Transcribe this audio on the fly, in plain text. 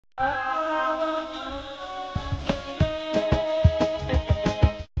Hi,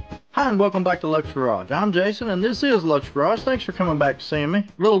 and welcome back to Lux Garage. I'm Jason, and this is Lux Garage. Thanks for coming back to see me.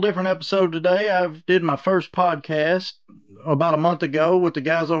 A little different episode today. I did my first podcast about a month ago with the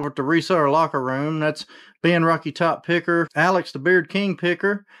guys over at the Reseller Locker Room. That's Ben Rocky Top Picker, Alex the Beard King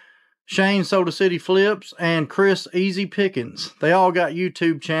Picker, Shane Soda City Flips, and Chris Easy Pickens. They all got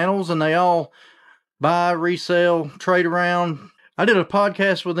YouTube channels, and they all buy, resell, trade around. I did a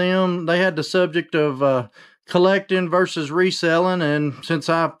podcast with them. They had the subject of collecting versus reselling, and since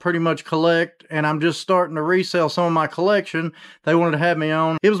I pretty much collect and I'm just starting to resell some of my collection, they wanted to have me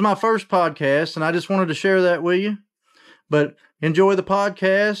on. It was my first podcast, and I just wanted to share that with you. But enjoy the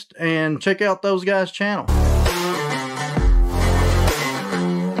podcast and check out those guys' channel.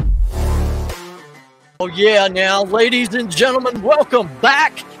 Oh yeah, now ladies and gentlemen, welcome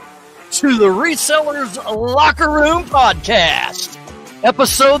back to the Resellers Locker Room Podcast.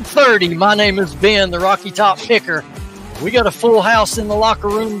 Episode 30. My name is Ben, the Rocky Top Picker. We got a full house in the locker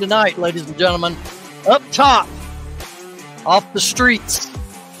room tonight, ladies and gentlemen. Up top, off the streets,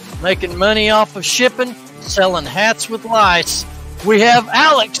 making money off of shipping, selling hats with lice. We have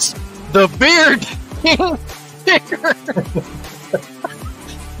Alex, the Beard King Picker.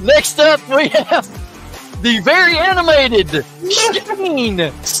 Next up, we have the very animated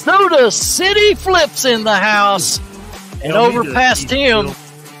Shane Soda City Flips in the house. And over past him,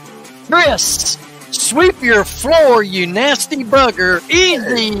 Chris, sweep your floor, you nasty bugger.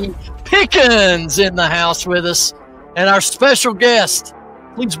 Easy Pickens in the house with us. And our special guest,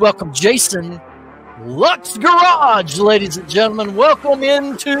 please welcome Jason, Lux Garage, ladies and gentlemen. Welcome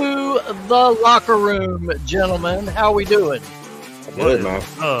into the locker room, gentlemen. How are we doing? Good, man.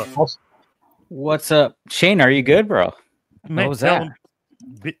 What's up? Shane, are you good, bro? Man, what was that?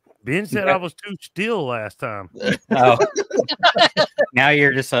 Ben said I was too still last time. Oh. Now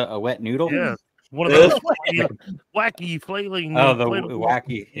you're just a wet noodle? Yeah. One of those wacky flailing. Oh, the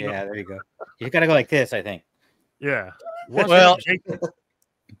wacky. Yeah, there you go. You got to go like this, I think. Yeah. Well,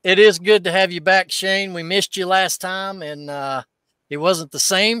 it is good to have you back, Shane. We missed you last time, and it wasn't the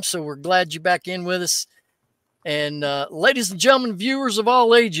same, so we're glad you're back in with us. And ladies and gentlemen, viewers of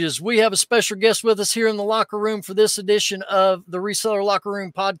all ages, we have a special guest with us here in the locker room for this edition of the Reseller Locker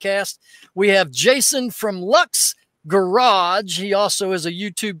Room Podcast. We have Jason from Lux Garage. He also is a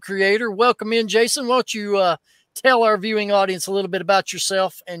YouTube creator. Welcome in, Jason. Why don't you tell our viewing audience a little bit about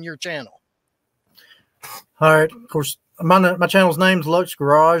yourself and your channel? All right. Of course, my channel's name's Lux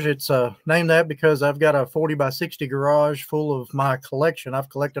Garage. It's named that because I've got a 40 by 60 garage full of my collection. I've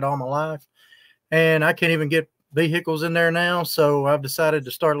collected all my life. And I can't even get vehicles in there now, so I've decided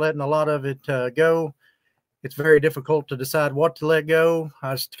to start letting a lot of it go. It's very difficult to decide what to let go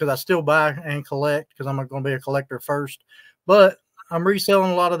because I still buy and collect because I'm going to be a collector first. But I'm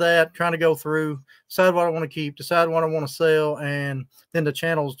reselling a lot of that, trying to go through, decide what I want to keep, decide what I want to sell, and then the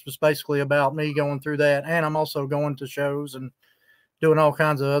channel's just basically about me going through that. And I'm also going to shows and doing all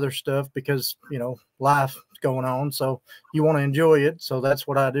kinds of other stuff because, you know, life is going on. So you want to enjoy it. So that's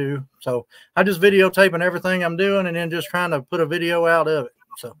what I do. So I just videotaping everything I'm doing and then just trying to put a video out of it.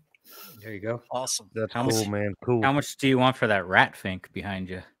 So there you go. Awesome. That's cool, man. Cool. How much do you want for that rat fink behind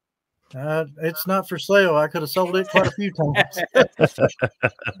you? It's not for sale. I could have sold it quite a few times.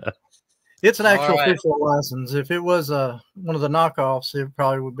 It's an actual official license. If it was one of the knockoffs, it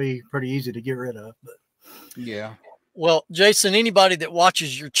probably would be pretty easy to get rid of. But yeah. Well, Jason, anybody that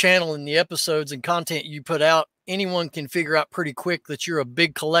watches your channel and the episodes and content you put out, anyone can figure out pretty quick that you're a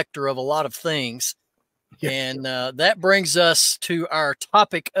big collector of a lot of things. Yeah. And that brings us to our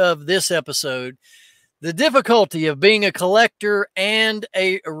topic of this episode, the difficulty of being a collector and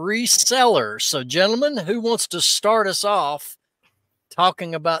a reseller. So, gentlemen, who wants to start us off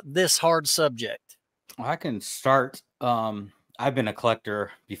talking about this hard subject? Well, I can start. I've been a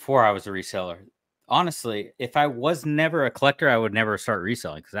collector before I was a reseller. Honestly, if I was never a collector, I would never start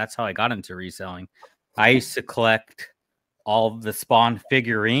reselling because that's how I got into reselling. I used to collect all the Spawn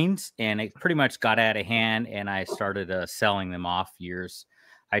figurines, and it pretty much got out of hand, and I started selling them off years.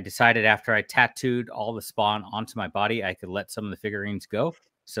 I decided after I tattooed all the Spawn onto my body, I could let some of the figurines go.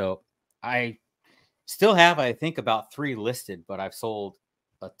 So I still have, I think, about 3 listed, but I've sold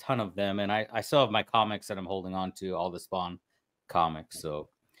a ton of them, and I still have my comics that I'm holding on to, all the Spawn comics. So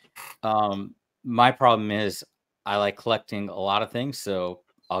my problem is I like collecting a lot of things, so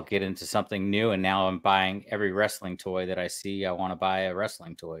I'll get into something new, and now I'm buying every wrestling toy that I see. I want to buy a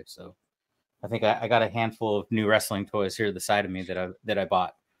wrestling toy. So I think I got a handful of new wrestling toys here at the side of me that I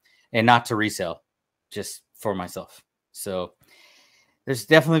bought, and not to resell, just for myself. So there's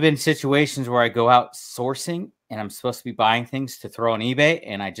definitely been situations where I go out sourcing and I'm supposed to be buying things to throw on eBay,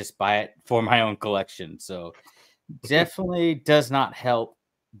 and I just buy it for my own collection. So definitely does not help.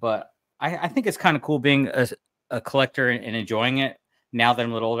 But I think it's kind of cool being a collector and enjoying it. Now that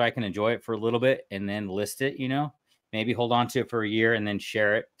I'm a little older, I can enjoy it for a little bit and then list it, maybe hold on to it for a year and then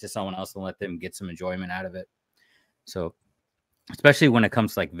share it to someone else and let them get some enjoyment out of it. So especially when it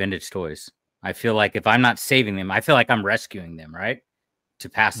comes to like vintage toys, I feel like if I'm not saving them, I feel like I'm rescuing them, right? To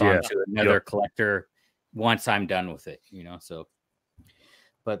pass on to another collector once I'm done with it, so.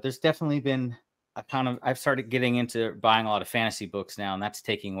 But there's definitely been I've started getting into buying a lot of fantasy books now, and that's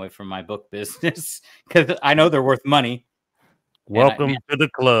taking away from my book business because I know they're worth money. Welcome to the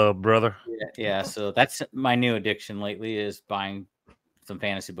club, brother. Yeah. So that's my new addiction lately, is buying some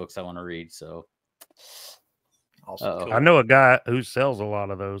fantasy books I want to read. So awesome. Cool. I know a guy who sells a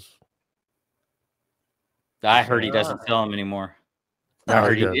lot of those. I heard he doesn't sell them anymore. No,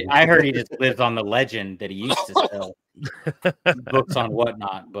 I heard he just lives on the legend that he used to sell books on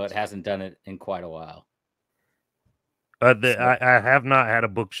whatnot, but hasn't done it in quite a while. I have not had a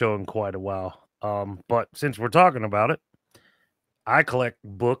book show in quite a while. But since we're talking about it, I collect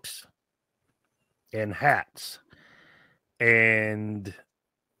books and hats, and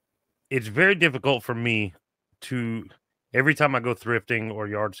it's very difficult for me to, every time I go thrifting or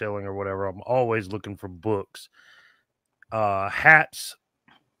yard selling or whatever, I'm always looking for books. Hats,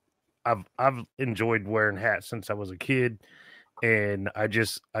 I've enjoyed wearing hats since I was a kid, and I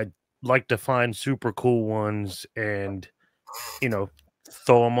like to find super cool ones and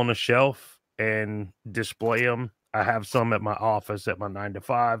throw them on a shelf and display them. I have some at my office at my 9 to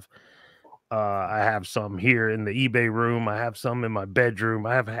 5. I have some here in the eBay room. I have some in my bedroom.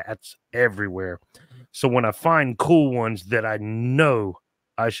 I have hats everywhere. So when I find cool ones that I know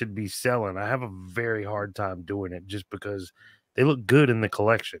I should be selling, I have a very hard time doing it just because they look good in the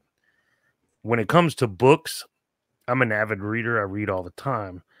collection. When it comes to books, I'm an avid reader. I read all the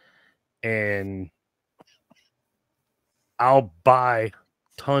time, and I'll buy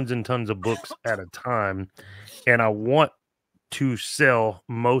tons and tons of books at a time, and I want to sell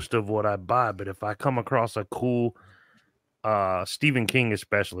most of what I buy. But if I come across a cool Stephen King,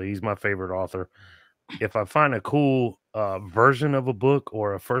 especially, he's my favorite author. If I find a cool version of a book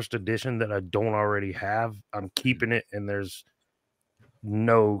or a first edition that I don't already have, I'm keeping it, and there's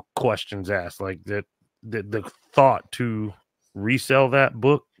no questions asked. Like that, the thought to resell that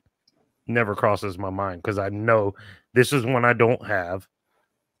book never crosses my mind, because I know this is one I don't have,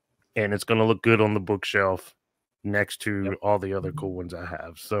 and it's going to look good on the bookshelf next to all the other cool ones I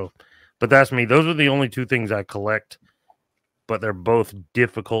have. So, but that's me. Those are the only two things I collect, but they're both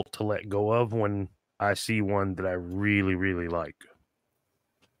difficult to let go of when I see one that I really, really like.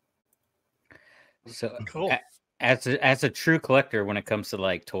 So cool. As a true collector, when it comes to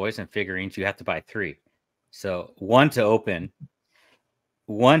like toys and figurines, you have to buy 3. So one to open,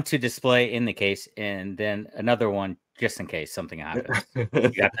 one to display in the case, and then another one just in case something happens.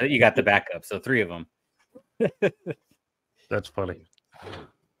 you got the backup. So 3 of them. That's funny.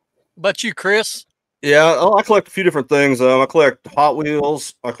 But you, Chris? Yeah, I collect a few different things. I collect Hot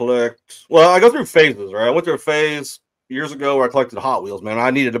Wheels. I go through phases, right? I went through a phase years ago where I collected Hot Wheels, man. I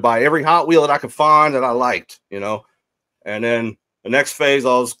needed to buy every Hot Wheel that I could find that I liked, And then the next phase,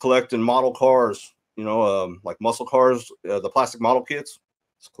 I was collecting model cars, like muscle cars, the plastic model kits.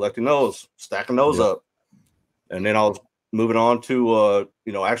 I was collecting those, stacking those up. And then I was moving on to,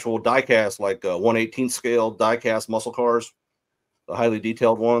 actual die-cast, like 1/18 scale die-cast muscle cars, the highly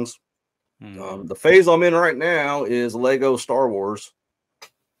detailed ones. The phase I'm in right now is Lego Star Wars,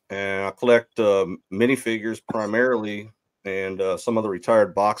 and I collect minifigures primarily, and some of the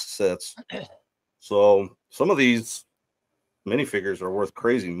retired box sets. So some of these minifigures are worth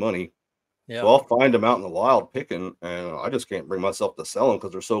crazy money. So I'll find them out in the wild picking, and I just can't bring myself to sell them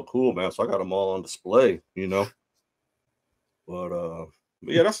because they're so cool, man. So I got them all on display, But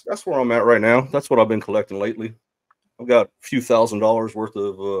yeah, that's where I'm at right now. That's what I've been collecting lately. I've got a few $1,000s worth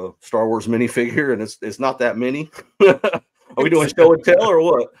of Star Wars minifigure, and it's not that many. Are we doing show and tell or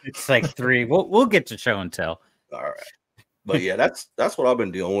what? It's like 3. We'll get to show and tell. All right, but yeah, that's what I've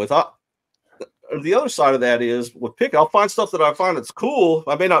been dealing with. The other side of that is with pick, I'll find stuff that I find that's cool.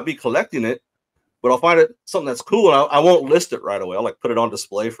 I may not be collecting it, but I'll find something that's cool, and I won't list it right away. I'll put it on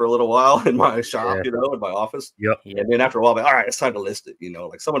display for a little while in my shop, in my office. And then after a while, all right, it's time to list it.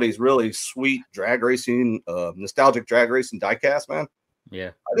 Like some of these really sweet drag racing, nostalgic drag racing diecast, man. Yeah,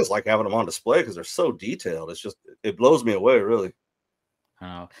 I just like having them on display because they're so detailed. It blows me away, really.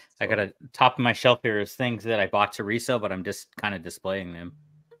 I got a top of my shelf here is things that I bought to resell, but I'm just kind of displaying them.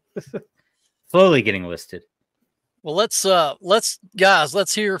 Slowly getting listed. Well,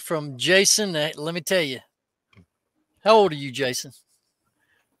 let's hear from Jason. Let me tell you, How old are you, Jason?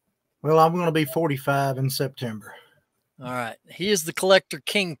 Well, I'm going to be 45 in September. All right. He is the collector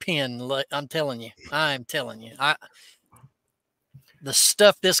kingpin. I'm telling you. I'm telling you. The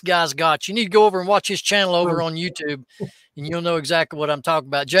stuff this guy's got, you need to go over and watch his channel over on YouTube, and you'll know exactly what I'm talking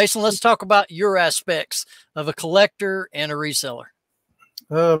about. Jason, let's talk about your aspects of a collector and a reseller.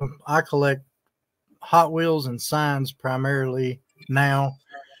 I collect Hot Wheels and signs primarily now.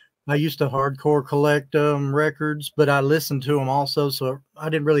 I used to hardcore collect records, but I listened to them also, so I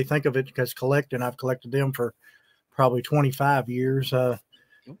didn't really think of it because collecting. I've collected them for probably 25 years.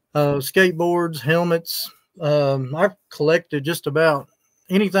 Skateboards, helmets. I've collected just about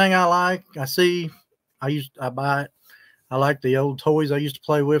anything I like. I see. I buy it. I like the old toys I used to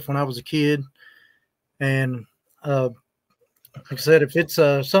play with when I was a kid, and like I said, if it's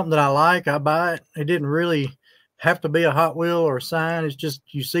something that I like, I buy it. It didn't really have to be a Hot Wheel or a sign. It's just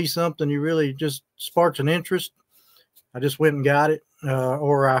you see something, you really just sparks an interest. I just went and got it,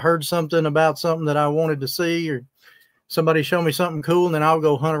 or I heard something about something that I wanted to see, or somebody showed me something cool, and then I'll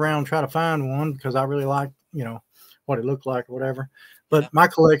go hunt around and try to find one because I really like, what it looked like or whatever. But my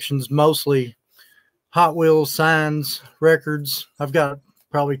collection's mostly Hot Wheels, signs, records. I've got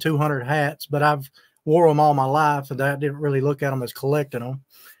probably 200 hats, but I've wore them all my life, and I didn't really look at them as collecting them.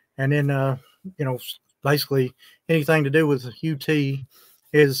 And then, basically anything to do with UT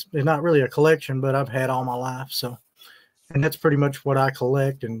is not really a collection, but I've had all my life. So, and that's pretty much what I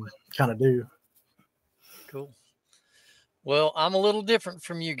collect and kind of do. Cool. Well, I'm a little different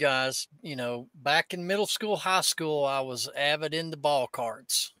from you guys. Back in middle school, high school, I was avid into ball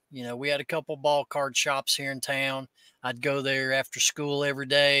cards. We had a couple ball card shops here in town. I'd go there after school every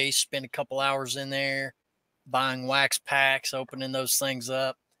day, spend a couple hours in there buying wax packs, opening those things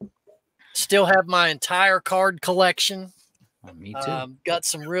up. Still have my entire card collection. Me too. Got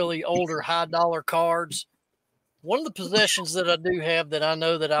some really older high dollar cards. One of the possessions that I do have that I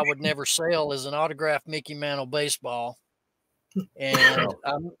know that I would never sell is an autographed Mickey Mantle baseball. And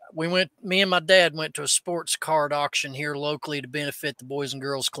me and my dad went to a sports card auction here locally to benefit the Boys and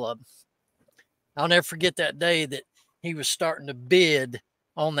Girls Club. I'll never forget that day that he was starting to bid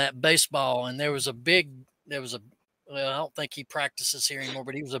on that baseball. And well, I don't think he practices here anymore,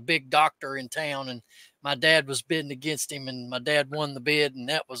 but he was a big doctor in town, and my dad was bidding against him, and my dad won the bid, and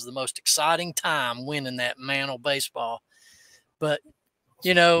that was the most exciting time winning that Mantle baseball. But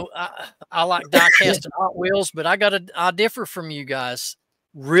I like die casting Hot Wheels, but I differ from you guys.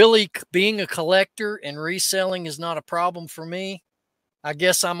 Really, being a collector and reselling is not a problem for me. I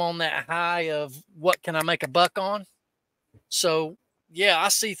guess I'm on that high of what can I make a buck on. So yeah, I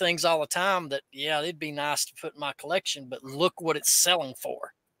see things all the time that, it'd be nice to put in my collection, but look what it's selling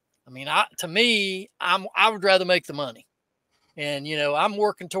for. I mean, to me, I would rather make the money. And, I'm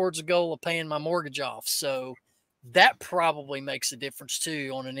working towards the goal of paying my mortgage off. So that probably makes a difference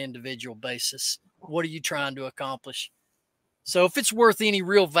too on an individual basis. What are you trying to accomplish? So if it's worth any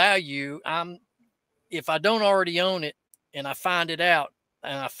real value, if I don't already own it and I find it out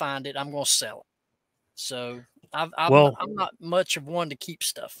and I'm going to sell it. So I'm not much of one to keep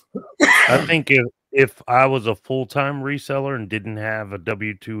stuff. I think if I was a full-time reseller and didn't have a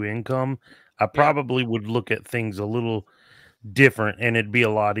W-2 income, I probably would look at things a little different, and it'd be a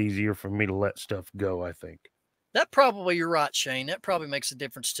lot easier for me to let stuff go, I think. You're right, Shane. That probably makes a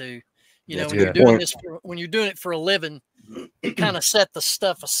difference too. When you're doing it for a living, you kind of set the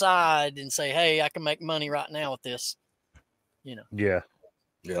stuff aside and say, hey, I can make money right now with this. Yeah,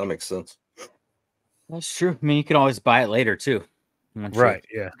 that makes sense. That's true. I mean, you can always buy it later too. Right.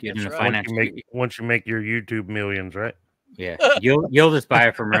 Yeah. Get in the finance. Once you make your YouTube millions, right? Yeah. You'll just buy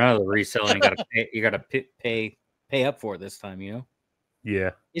it from another reseller. And you gotta pay up for it this time.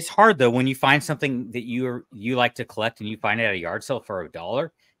 Yeah. It's hard though when you find something that you like to collect and you find it at a yard sale for $1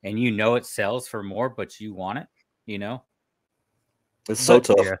 and it sells for more, but you want it. It's so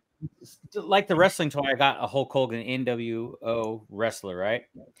tough. Yeah. Like the wrestling toy, I got a Hulk Hogan NWO wrestler, right?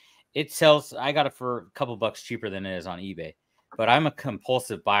 It sells. I got it for a couple bucks cheaper than it is on eBay, but I'm a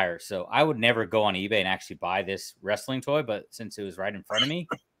compulsive buyer, so I would never go on eBay and actually buy this wrestling toy. But since it was right in front of me,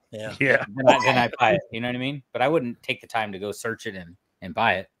 then I buy it. You know what I mean? But I wouldn't take the time to go search it and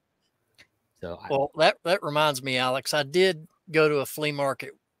buy it. So that reminds me, Alex. I did go to a flea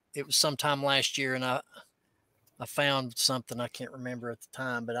market. It was sometime last year, and I found something I can't remember at the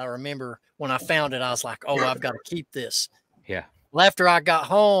time, but I remember when I found it, I was like, "Oh, I've got to keep this." Yeah. Well, after I got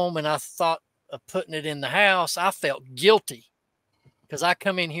home and I thought of putting it in the house, I felt guilty because I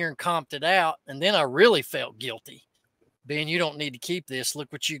come in here and comped it out. And then I really felt guilty. Ben, you don't need to keep this.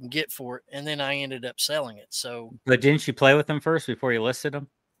 Look what you can get for it. And then I ended up selling it. So, but didn't you play with them first before you listed them?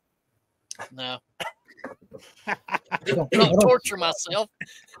 No. Don't torture myself.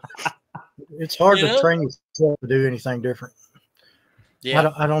 It's hard You to know? train yourself to do anything different.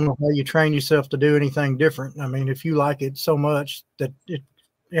 Yeah. I don't know how you train yourself to do anything different. I mean, if you like it so much that it,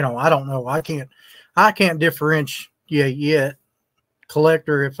 I don't know. I can't differentiate yet.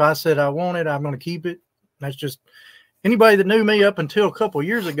 Collector, if I said I want it, I'm going to keep it. That's just anybody that knew me up until a couple of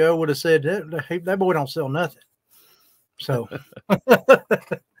years ago would have said that boy don't sell nothing. So,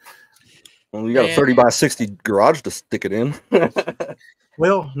 well, you got a 30 by 60 garage to stick it in.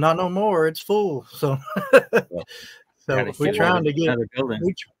 well, not no more. It's full. So, we're trying to get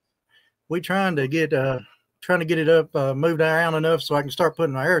trying to get it up, moved around enough so I can start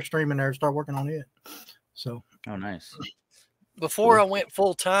putting my Airstream in there and start working on it. So, oh, nice. Before I went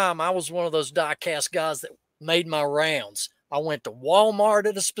full time, I was one of those die-cast guys that made my rounds. I went to Walmart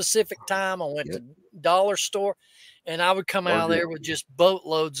at a specific time. I went to dollar store, and I would come out of there with just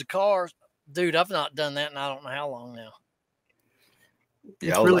boatloads of cars. Dude, I've not done that in I don't know how long now.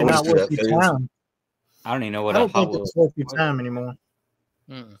 Yeah, it's really not worth your time. I don't even know what I don't think it's worth your time anymore.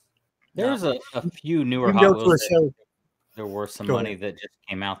 There's a few newer Hot Wheels. There were some money that just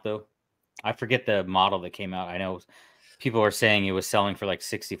came out though. I forget the model that came out. I know people are saying it was selling for like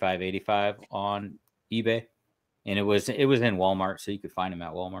 $65, $85 on eBay, and it was in Walmart, so you could find them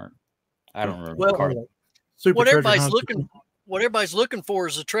at Walmart. I don't remember. Well, what everybody's looking for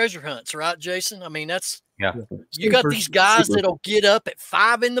is the treasure hunts, right, Jason? I mean, that's you got these guys that'll get up at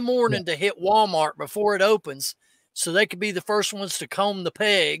 5 in the morning to hit Walmart before it opens, so they could be the first ones to comb the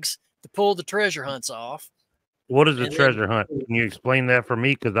pegs to pull the treasure hunts off. What is a treasure hunt? Can you explain that for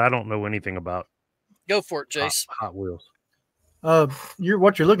me? Because I don't know anything about. Go for it, Jason. Hot Wheels.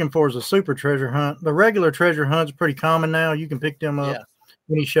 What you're looking for is a super treasure hunt. The regular treasure hunt's pretty common now. You can pick them up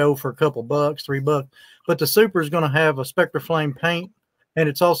any show for a couple bucks, $3. But the super is going to have a Spectra Flame paint, and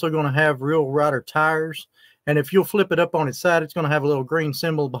it's also going to have real rider tires. And if you'll flip it up on its side, it's going to have a little green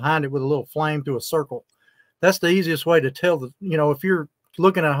symbol behind it with a little flame through a circle. That's the easiest way to tell if you're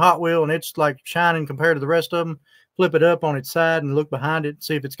looking at a Hot Wheel and it's like shining compared to the rest of them, flip it up on its side and look behind it,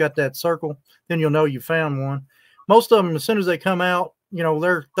 see if it's got that circle, then you'll know you found one. Most of them, as soon as they come out, they're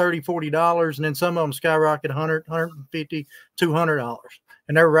 $30, $40, and then some of them skyrocket $100, $150, $200,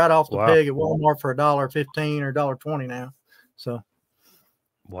 and they're right off the peg at Walmart for $1.15 or $1.20 now. So,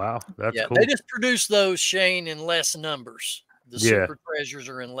 wow, that's cool. They just produce those, Shane, in less numbers. The super treasures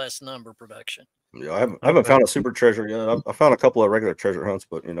are in less number production. Yeah, I haven't found a super treasure yet. I found a couple of regular treasure hunts,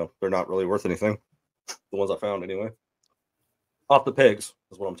 but they're not really worth anything. The ones I found anyway. Off the pegs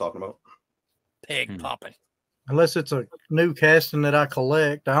is what I'm talking about. Peg popping. Unless it's a new casting that I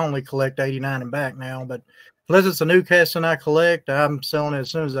collect. I only collect 89 and back now, but unless it's a new casting I collect, I'm selling it as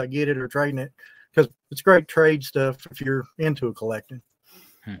soon as I get it or trading it because it's great trade stuff if you're into a collecting.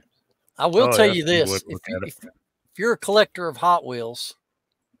 I will tell you this. If you're a collector of Hot Wheels,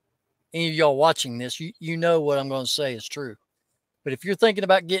 any of y'all watching this, you know what I'm going to say is true. But if you're thinking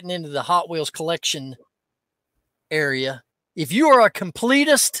about getting into the Hot Wheels collection area, if you are a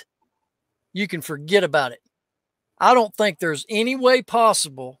completist, you can forget about it. I don't think there's any way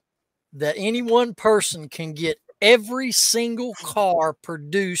possible that any one person can get every single car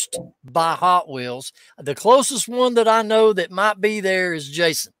produced by Hot Wheels. The closest one that I know that might be there is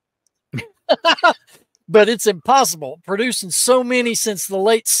Jason. But it's impossible. Producing so many since the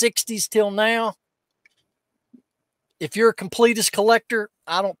late 60s till now. If you're a completist collector,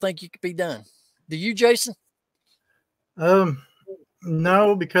 I don't think you could be done. Do you, Jason?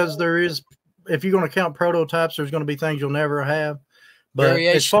 No, because there is, if you're going to count prototypes, there's going to be things you'll never have. But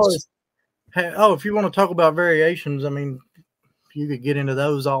as far as, if you want to talk about variations, I mean, you could get into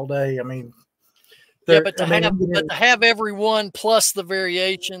those all day. I mean, but to have every one plus the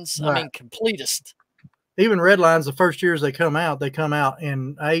variations, right. I mean, completist. Even Redlines, the first years they come out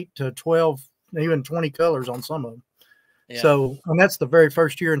in 8 to 12, even 20 colors on some of them. Yeah. So, and that's the very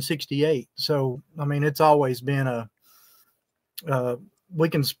first year in 68. So, I mean, it's always been we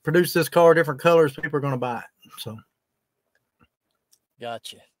can produce this car, different colors, people are going to buy it. So.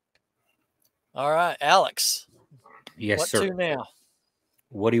 Gotcha. All right, Alex. Yes, sir. What to now?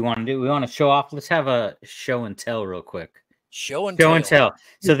 What do you want to do? We want to show off. Let's have a show and tell real quick. Show and tell.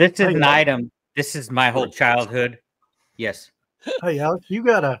 So this is an item. This is my whole childhood. Yes. Hey, Alex, you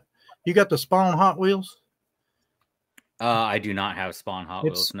got the Spawn Hot Wheels? I do not have Spawn Hot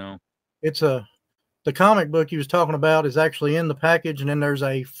Wheels. No. It's the comic book you was talking about is actually in the package, and then there's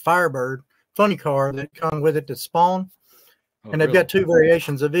a Firebird funny car that comes with it to Spawn. And they've got two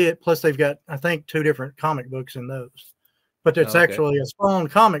variations of it. Plus, they've got, I think, 2 different comic books in those. But it's actually a Spawn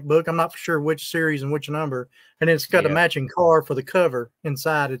comic book. I'm not sure which series and which number. And it's got a matching car for the cover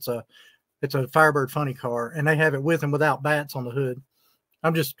inside. It's a It's a Firebird funny car, and they have it with and without bats on the hood.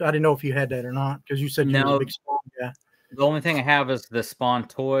 I didn't know if you had that or not, because you said you was a big Spawn guy. The only thing I have is the Spawn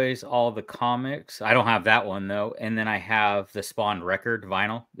toys, all the comics. I don't have that one though. And then I have the Spawn record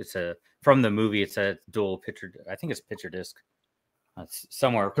vinyl. It's from the movie. It's a dual picture. I think it's picture disc. It's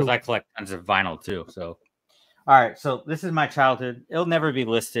somewhere because I collect tons of vinyl too. So, all right. So this is my childhood. It'll never be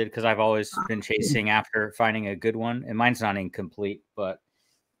listed because I've always been chasing after finding a good one. And mine's not incomplete, but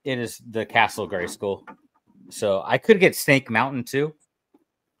it is the Castle Grayskull. So I could get Snake Mountain too.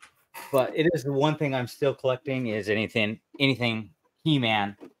 But it is the one thing I'm still collecting is anything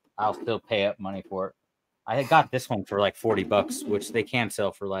He-Man. I'll still pay up money for it. I got this one for like $40, which they can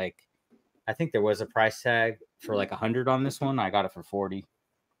sell for like, I think there was a price tag for like 100 on this one. I got it for 40.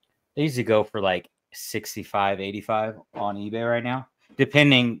 They usually go for like 65, 85 on eBay right now,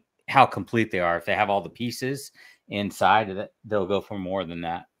 depending how complete they are. If they have all the pieces inside of it, they'll go for more than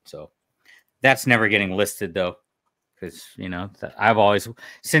that. So that's never getting listed though. Because, you know, I've always,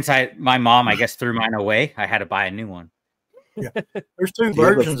 since my mom, I guess, threw mine away, I had to buy a new one. Yeah. There's two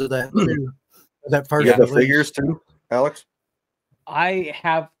versions of that, too. That first the figures, too, Alex? I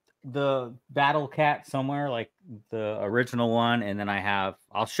have the Battle Cat somewhere, like the original one. And then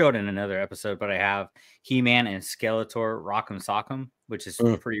I'll show it in another episode, but I have He-Man and Skeletor Rock'em Sock'em, which is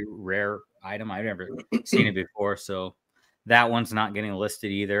a pretty rare item. I've never seen it before. So that one's not getting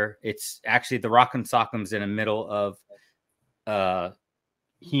listed either. It's actually the Rock'em Sock'em's in the middle of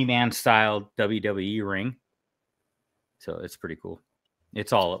He-Man style WWE ring. So it's pretty cool.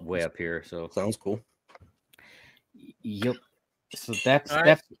 It's all way up here. So sounds cool. Yep. So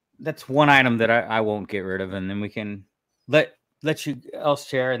that's one item that I won't get rid of, and then we can let you else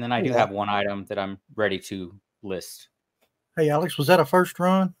share. And then I do have one item that I'm ready to list. Hey Alex, was that a first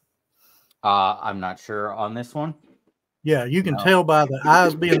run? I'm not sure on this one. Yeah, you can tell by the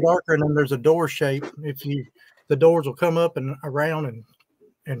eyes being darker, and then there's a door shape. The doors will come up and around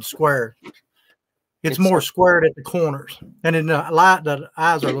and square. It's more squared at the corners, and in the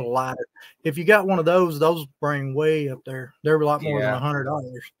eyes are a little lighter. If you got one of those bring way up there. They're a lot more than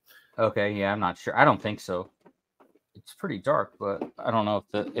 $100. Okay, yeah, I'm not sure. I don't think so. It's pretty dark, but I don't know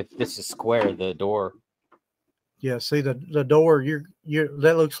if this is square. The door. Yeah, see the door.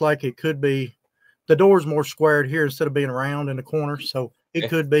 That looks like it could be. The door's more squared here instead of being round in the corner, so it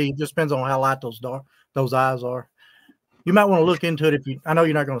could be. It just depends on how light those eyes are. You might want to look into it I know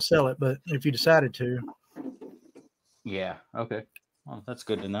you're not going to sell it, but if you decided to. Yeah. Okay. Well, that's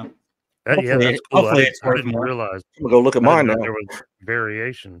good to know. Yeah, that's cool. Hopefully I didn't realize. I'm gonna go look at mine now. There was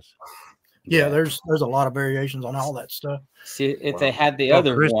variations. Yeah, there's a lot of variations on all that stuff. See, if they had the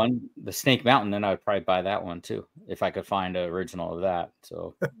other one, the Snake Mountain, then I would probably buy that one too, if I could find an original of that.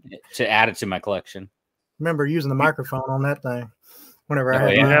 So to add it to my collection. Remember using the microphone on that thing. Whenever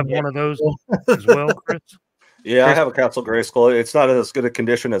I have one of those as well, Chris. Yeah, I have a Castle Grayskull. It's not as good a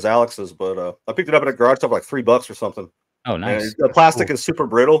condition as Alex's, but I picked it up at a garage sale for like $3 or something. Oh, nice. And the plastic is super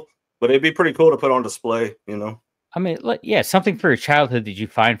brittle, but it'd be pretty cool to put on display, you know. I mean, yeah, something for your childhood that you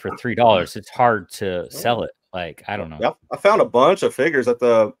find for $3. It's hard to sell it. Like, I don't know. Yeah, I found a bunch of figures at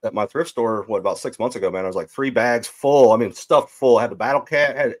my thrift store. About 6 months ago, man. I was like 3 bags full. I mean, stuffed full. I had the Battle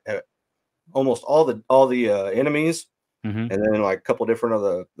Cat, had almost all the enemies, and then like a couple different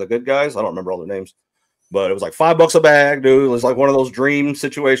of the good guys. I don't remember all their names, but it was like $5 a bag, dude. It was like one of those dream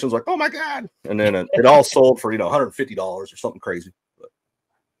situations. Like, oh my god! And then it all sold for $150 or something crazy. But,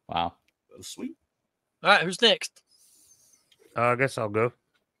 wow, it was sweet. All right, who's next? I guess I'll go.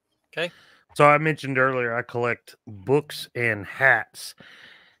 Okay. So I mentioned earlier I collect books and hats,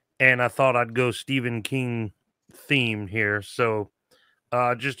 and I thought I'd go Stephen King theme here. So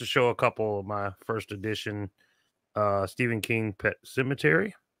just to show a couple of my first edition Stephen King Pet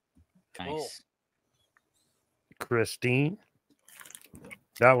Cemetery. Nice. Christine.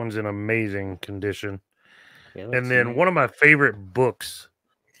 That one's in amazing condition. Yeah, and then one of my favorite books,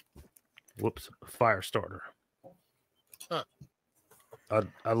 Firestarter. Huh.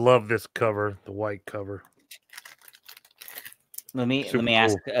 I love this cover, the white cover. Let me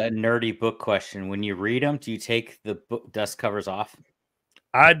ask a nerdy book question. When you read them, do you take the book dust covers off?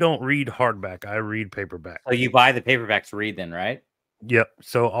 I don't read hardback. I read paperback. Oh, you buy the paperback to read then, right? Yep.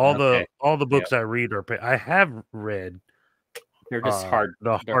 So all the books I read are I have read. They're just hard.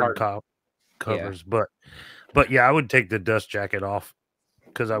 The hard covers, but yeah, I would take the dust jacket off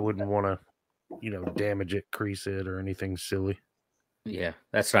because I wouldn't want to, damage it, crease it, or anything silly. Yeah,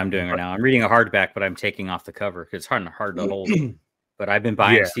 that's what I'm doing right now. I'm reading a hardback, but I'm taking off the cover because it's hard to hold. But I've been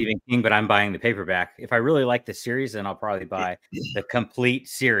buying Stephen King, but I'm buying the paperback. If I really like the series, then I'll probably buy the complete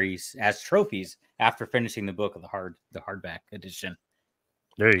series as trophies after finishing the book of the hardback edition.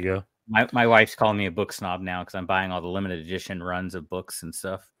 There you go. My wife's calling me a book snob now because I'm buying all the limited edition runs of books and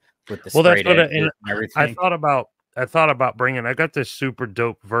stuff with the Well, that's sprayed what edges and I everything. thought about bringing. I got this super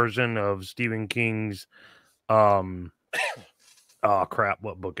dope version of Stephen King's. Oh crap!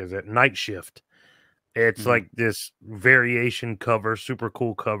 What book is it? Night Shift. It's like this variation cover, super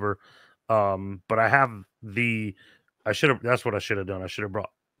cool cover. But I have that's what I should have done. I should have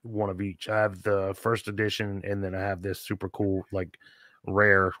brought one of each. I have the first edition, and then I have this super cool, like,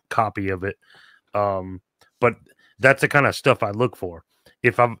 rare copy of it. But that's the kind of stuff I look for.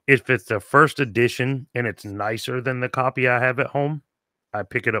 If it's the first edition and it's nicer than the copy I have at home, I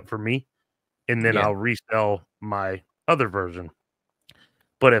pick it up for me, and then I'll resell my other version.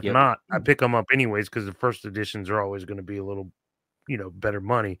 But if not, I pick them up anyways because the first editions are always going to be a little, better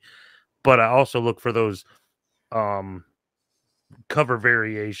money. But I also look for those cover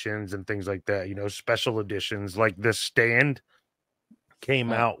variations and things like that, special editions. Like this Stand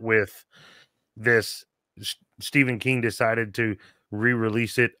came out with this. Stephen King decided to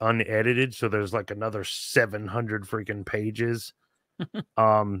re-release it unedited. So there's like another 700 freaking pages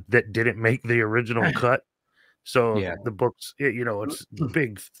that didn't make the original cut. So the books, it's a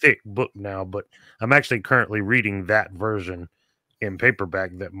big, thick book now, but I'm actually currently reading that version in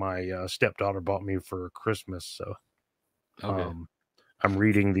paperback that my stepdaughter bought me for Christmas. So I'm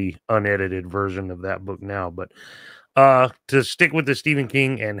reading the unedited version of that book now. But to stick with the Stephen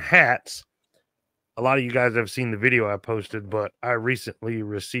King and hats, a lot of you guys have seen the video I posted, but I recently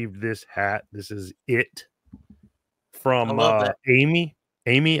received this hat. This is it from Amy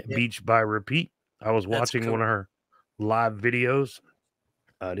at Beach by Repeat. I was watching one of her live videos.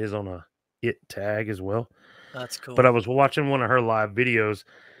 It is on a It tag as well. That's cool. But I was watching one of her live videos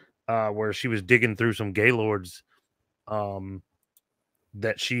where she was digging through some Gaylords that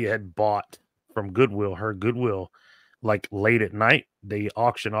she had bought from Goodwill. Her Goodwill, like late at night, they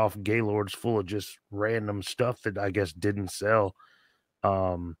auction off Gaylords full of just random stuff that I guess didn't sell.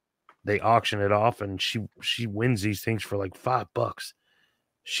 They auction it off, and she wins these things for like $5.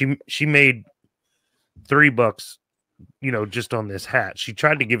 She made $3, just on this hat. She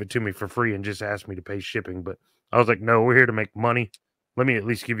tried to give it to me for free and just asked me to pay shipping, but I was like, no, we're here to make money. Let me at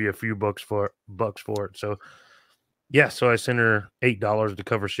least give you a few bucks for it. So yeah, so I sent her $8 to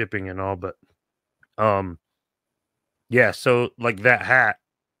cover shipping and all, but yeah, so like that hat,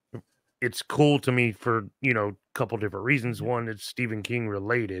 it's cool to me for, a couple different reasons. One, it's Stephen King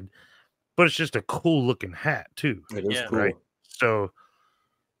related, but it's just a cool looking hat too. It is cool. Right? So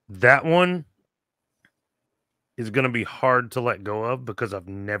that one is going to be hard to let go of because I've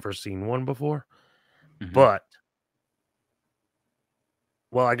never seen one before. But,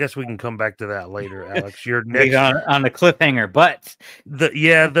 well, I guess we can come back to that later, Alex. You're next on the cliffhanger, but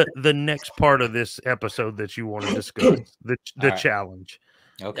the next part of this episode that you want to discuss, the challenge.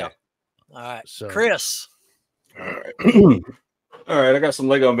 Okay. Yep. All right. So, Chris. All right. I got some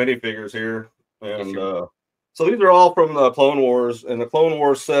Lego minifigures here. And so these are all from the Clone Wars, and the Clone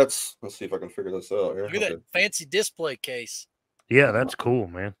Wars sets. Let's see if I can figure this out here. Look at that fancy display case. Yeah, that's cool,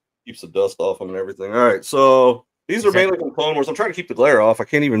 man. Keeps the dust off them and everything. All right, so these are mainly from Clone Wars. I'm trying to keep the glare off. I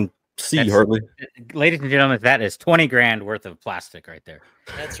can't even see hardly. Ladies and gentlemen, that is 20 grand worth of plastic right there.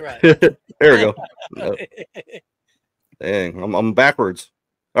 That's right. There we go. Dang, I'm backwards.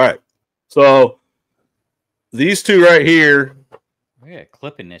 All right, so these two right here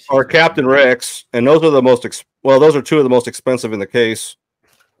clipping this are Captain Rex, and those are the most those are two of the most expensive in the case.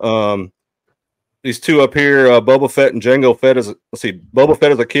 These two up here, Boba Fett and Jango Fett Boba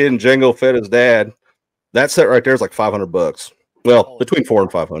Fett as a kid and Jango Fett as dad. That set right there is like $500. Well, between $400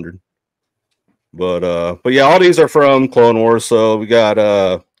 and $500. But yeah, all these are from Clone Wars. So we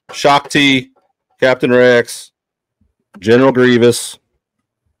got Shock T, Captain Rex, General Grievous,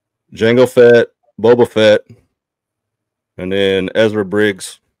 Jango Fett, Boba Fett, and then Ezra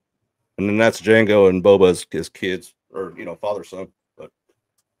Briggs, and then that's Jango and Boba's his kids, or father son. But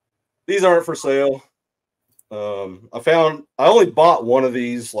these aren't for sale. I only bought one of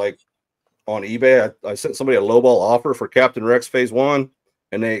these like on eBay. I sent somebody a lowball offer for Captain Rex Phase 1,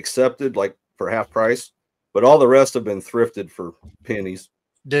 and they accepted like for half price. But all the rest have been thrifted for pennies.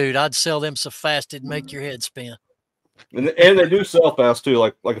 Dude, I'd sell them so fast it'd make your head spin. And they do sell fast too.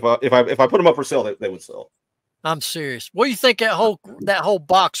 Like if I put them up for sale, they would sell. I'm serious. What do you think that whole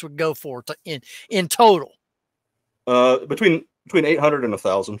box would go for in total? Between 800 and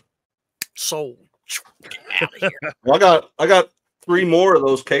 1,000. Sold. Get out of here. Well, I got 3 more of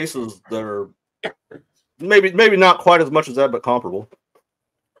those cases that are maybe not quite as much as that, but comparable.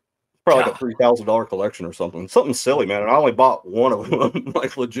 Probably like a $3,000 collection or something. Something silly, man. And I only bought one of them,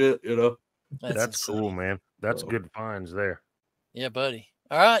 like legit. That's cool, man. That's good finds there. Yeah, buddy.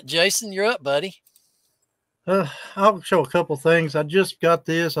 All right, Jason, you're up, buddy. I'll show a couple things. I just got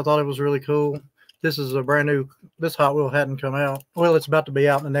this. I thought it was really cool. This is a brand new. This Hot Wheel hadn't come out. Well, it's about to be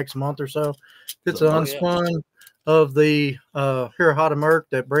out in the next month or so. It's an unspun of the Hirahata Merc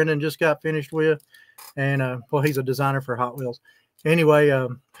that Brendan just got finished with, and well, he's a designer for Hot Wheels. Anyway,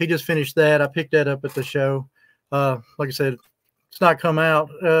 he just finished that. I picked that up at the show. Like I said, it's not come out.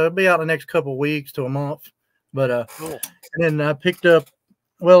 It'll be out in the next couple of weeks to a month. But Cool. and then I picked up.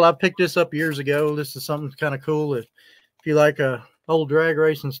 Well, I picked this up years ago. This is something kind of cool. If you like old drag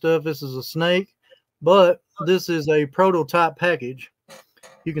racing stuff, this is a snake, but this is a prototype package.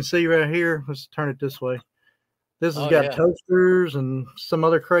 You can see right here. Let's turn it this way. This has got toasters and some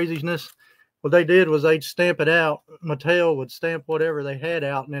other craziness. What they did was they'd stamp it out. Mattel would stamp whatever they had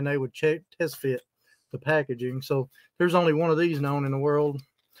out, and then they would test fit the packaging. So there's only one of these known in the world.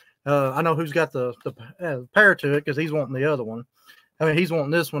 I know who's got the pair to it because he's wanting the other one. I mean, he's wanting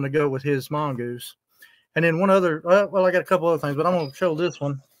this one to go with his mongoose. And then one other, well, I got a couple other things, but I'm going to show this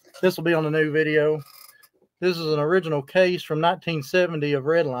one. This will be on the new video. This is an original case from 1970 of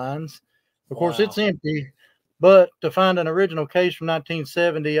Red Lines. Of course, it's empty, but to find an original case from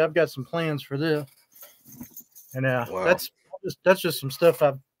 1970, I've got some plans for this. And that's just some stuff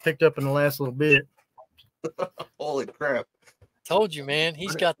I've picked up in the last little bit. Holy crap. Told you, man.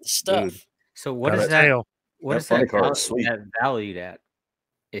 He's got the stuff. Dude. So what is that? What is that valued at?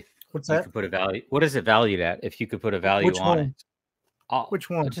 If what's you that? could put a value, what is it valued at? If you could put a value on it,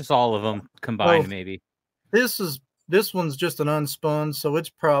 which one? Just all of them combined, maybe. This one's just an unspun, so it's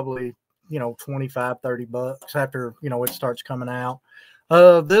probably $25-$30 after it starts coming out.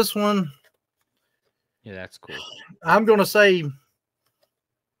 This one, yeah, that's cool. I'm gonna say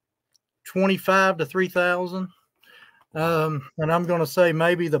 $25,000 to $3,000. And I'm gonna say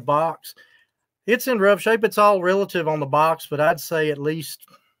maybe the box. It's in rough shape. It's all relative on the box, but I'd say at least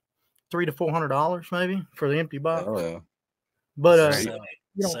 $300 to $400 maybe for the empty box. Oh, yeah. But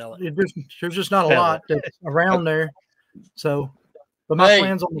there's just not a lot that's around there. So, but my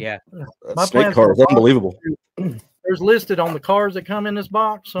plans on my snake car is unbelievable. There's listed on the cars that come in this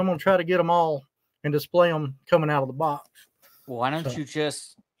box, so I'm gonna try to get them all and display them coming out of the box. Well, why don't you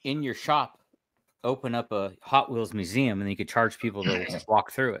just in your shop open up a Hot Wheels museum and you could charge people to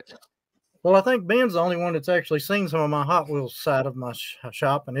walk through it? Well, I think Ben's the only one that's actually seen some of my Hot Wheels side of my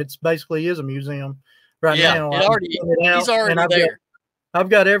shop, and it's basically is a museum right now. He's already there. I've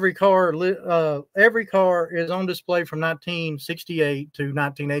got every car. Every car is on display from 1968 to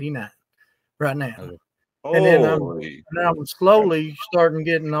 1989 right now. And then I'm slowly starting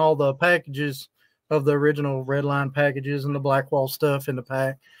getting all the packages of the original Red Line packages and the Blackwall stuff in the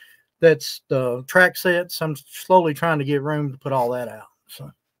pack. That's the track sets. I'm slowly trying to get room to put all that out. So.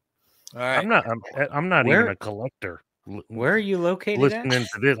 All right. I'm not even a collector. Where are you located? Listening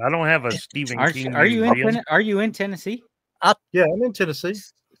to this, I don't have a Stephen King. Are you in Tennessee? Yeah, I'm in Tennessee.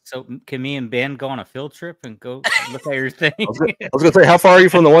 So can me and Ben go on a field trip and go look at your thing? I was gonna say, how far are you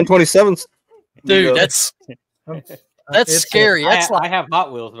from the 127th? Dude, that's scary. I have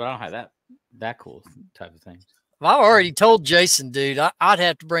Hot Wheels, but I don't have that cool type of thing. Well, I already told Jason, dude, I'd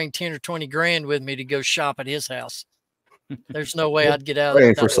have to bring 10 or 20 grand with me to go shop at his house. There's no way I'd get out of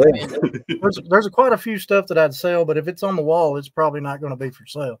it. There's quite a few stuff that I'd sell, but if it's on the wall, it's probably not going to be for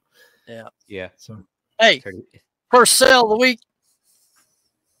sale. Yeah. Yeah. So, hey, first sale of the week.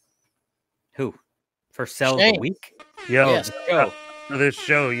 Who? First sale of the week? Yes. For this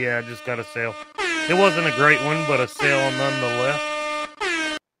show, I just got a sale. It wasn't a great one, but a sale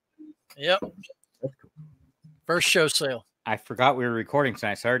nonetheless. Yep. First show sale. I forgot we were recording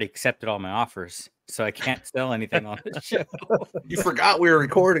tonight, so I already accepted all my offers, so I can't sell anything on this show. You forgot we were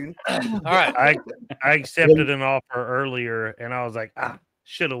recording. All right. I accepted an offer earlier, and I was like,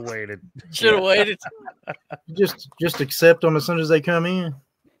 should have waited. Should have waited. Just accept them as soon as they come in.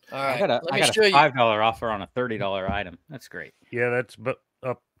 All right. I got a $5 offer on a $30 item. That's great. Yeah, that's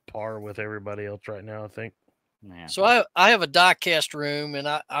up par with everybody else right now, I think. Man. So I have a die cast room, and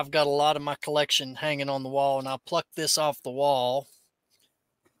I've got a lot of my collection hanging on the wall, and I plucked this off the wall.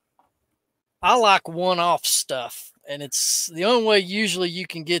 I like one-off stuff, and it's the only way usually you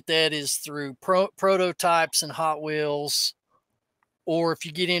can get that is through prototypes and Hot Wheels, or if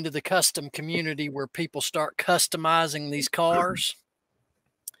you get into the custom community where people start customizing these cars.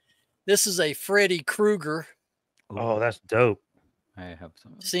 This is a Freddy Krueger. Oh, that's dope. I have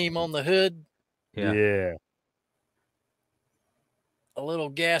some. See him on the hood? Yeah. A little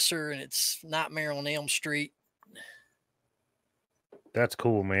gasser, and it's Nightmare on Elm Street. That's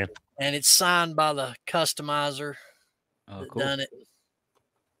cool, man. And it's signed by the customizer that done it.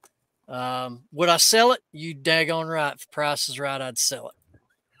 Would I sell it? You daggone right. If the price is right, I'd sell it.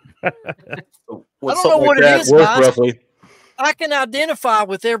 What's I don't know something what like it that is, worth guys. roughly? I can identify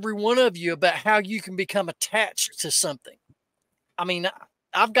with every one of you about how you can become attached to something. I mean,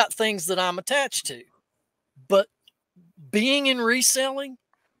 I've got things that I'm attached to, but being in reselling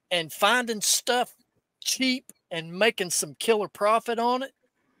and finding stuff cheap and making some killer profit on it,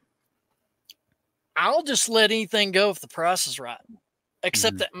 I'll just let anything go if the price is right.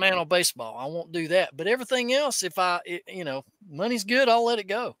 Except that Mantle baseball, I won't do that. But everything else, if money's good, I'll let it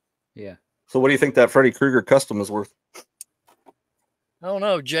go. Yeah. So what do you think that Freddy Krueger custom is worth? I don't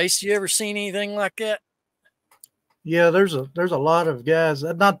know, Jace. You ever seen anything like that? Yeah, there's a lot of guys.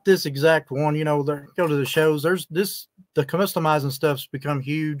 Not this exact one. You know, they go to the shows. The customizing stuff's become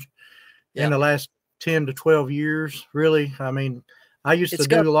huge in the last 10 to 12 years. Really, I mean, I used to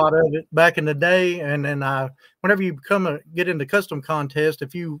do a lot of it back in the day, and then whenever you get into custom contest,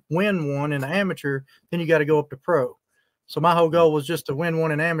 if you win one in amateur, then you got to go up to pro. So my whole goal was just to win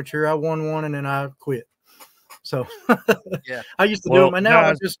one in amateur. I won one, and then I quit. So yeah, I used to do them, and now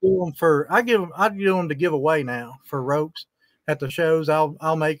I just do them I do them to give away now for ropes at the shows.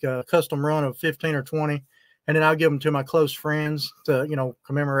 I'll make a custom run of 15 or 20, and then I'll give them to my close friends to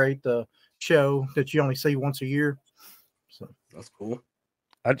commemorate the show that you only see once a year. So that's cool.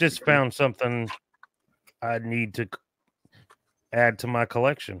 I just found something I need to add to my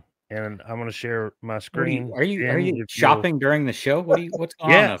collection, and I'm going to share my screen. Are you shopping during the show? What's going on?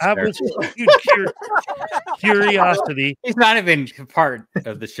 Yeah, I was curiosity. He's not even part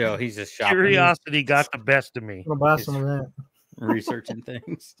of the show. He's just shopping. Curiosity got the best of me. I'm gonna buy some of that. Researching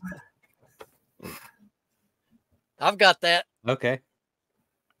things. I've got that. Okay.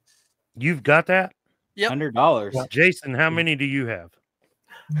 You've got that? Yep. $100. Jason, how many do you have?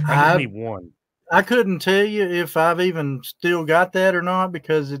 I need one. I couldn't tell you if I've even still got that or not,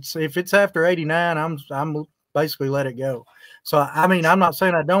 because if it's after 89, I'm basically let it go. So I mean, I'm not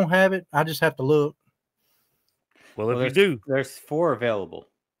saying I don't have it. I just have to look. Well, if you do, there's 4 available.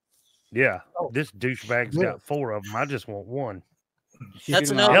 Yeah, this douchebag's got 4 of them. I just want one.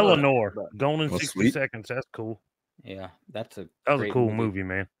 That's another Eleanor, Gone in 60 Seconds. That's cool. Yeah, that was a cool movie,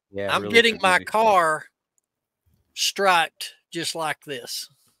 man. Yeah, I'm getting my car striped just like this.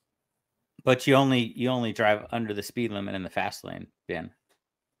 But you only drive under the speed limit in the fast lane, Ben.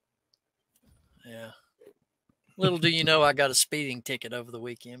 Yeah. Little do you know, I got a speeding ticket over the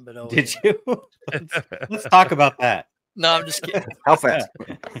weekend. But did you? Let's talk about that. No, I'm just kidding. How fast?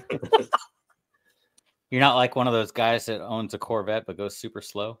 You're not like one of those guys that owns a Corvette but goes super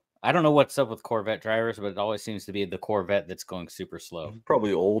slow. I don't know what's up with Corvette drivers, but it always seems to be the Corvette that's going super slow.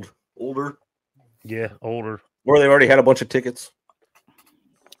 Probably older. Yeah, older. Or they've already had a bunch of tickets.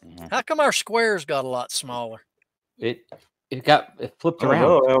 How come our squares got a lot smaller? It flipped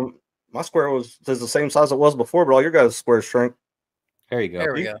around. My square is the same size it was before, but all your guys' squares shrank. There you go.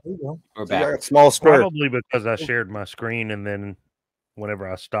 There we go. We're back. I got small square. Probably because I shared my screen, and then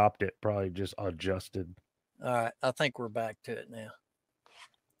whenever I stopped it, probably just adjusted. All right, I think we're back to it now.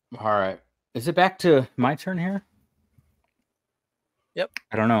 All right. Is it back to my turn here? Yep.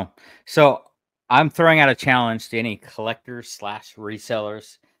 I don't know. So I'm throwing out a challenge to any collectors /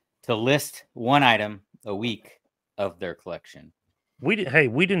 resellers to list one item a week of their collection. We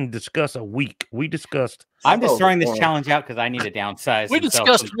didn't discuss a week. We discussed. I'm just throwing this challenge out because I need to downsize. We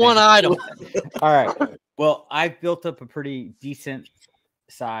discussed one item. All right. Well, I've built up a pretty decent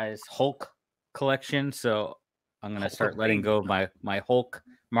size Hulk collection, so I'm going to start letting go of my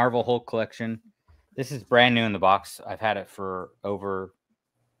Marvel Hulk collection. This is brand new in the box. I've had it for over,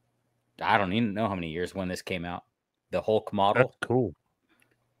 I don't even know how many years when this came out. The Hulk model. That's cool.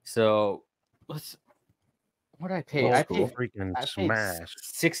 So what did I pay? I paid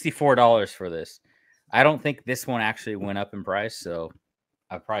 $64 for this. I don't think this one actually went up in price, so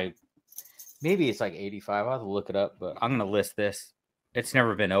maybe it's like 85. I'll have to look it up, but I'm going to list this. It's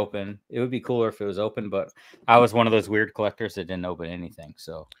never been open. It would be cooler if it was open, but I was one of those weird collectors that didn't open anything.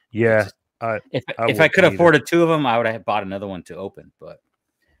 So yeah, if I could afford 2 of them, I would have bought another one to open. But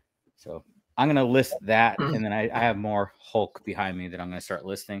so I'm going to list that, and then I have more Hulk behind me that I'm going to start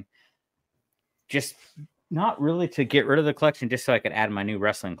listing. Just not really to get rid of the collection, just so I could add my new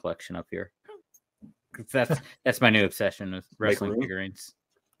wrestling collection up here. That's my new obsession with wrestling figurines.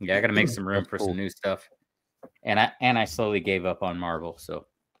 Yeah, I got to make some room for some new stuff. And I slowly gave up on Marvel. So,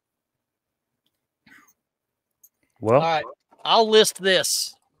 well, all right, I'll list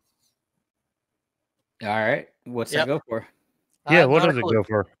this. All right, what's that go for? Yeah, what does it go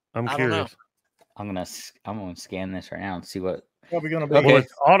for? I'm curious. I'm gonna scan this right now and see what. Probably gonna be. Well,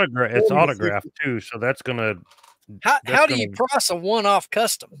 it's autograph. It's autographed too, so that's gonna. How do you price a one-off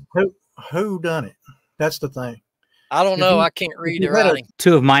custom? Who done it? That's the thing. I don't know. I can't read the writing.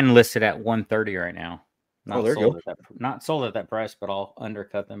 2 of mine listed at 130 right now. Oh, there you go. Not sold at that price, but I'll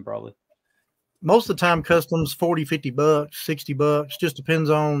undercut them probably. Most of the time, customs $40, $50, $60. Just depends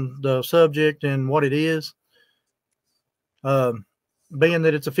on the subject and what it is. Being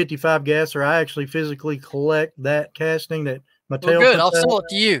that it's a 55 gasser, I actually physically collect that casting that Mattel. Well, good. I'll sell it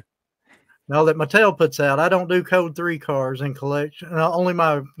to you. Now that Mattel puts out, I don't do code 3 cars in collection. Only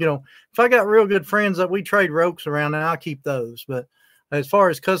my, if I got real good friends that we trade Rokes around, and I'll keep those. But as far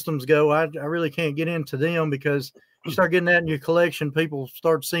as customs go, I really can't get into them because you start getting that in your collection, people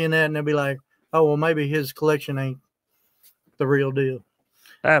start seeing that and they'll be like, oh, well, maybe his collection ain't the real deal.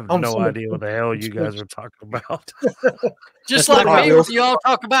 I have no idea what the hell you guys are talking about. Just like me, you all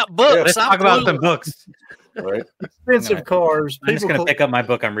talk about books. Let's talk about some books. Right. Expensive cars. I'm just going to pick up my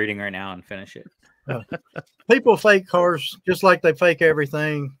book I'm reading right now and finish it. People fake cars just like they fake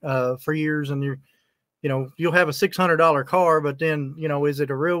everything for years. And you'll have a $600 car, but then, is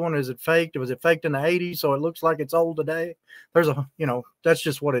it a real one? Is it faked? Was it faked in the 80s? So it looks like it's old today. There's that's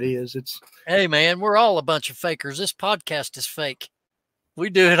just what it is. Hey man, we're all a bunch of fakers. This podcast is fake. We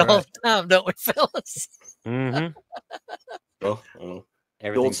do it all the time, don't we, fellas? Mm-hmm. Well,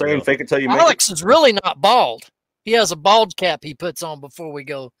 the old saying, fake it till you make Alex is really not bald. He has a bald cap he puts on before we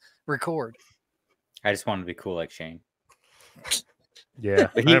go record. I just wanted to be cool like Shane. Yeah,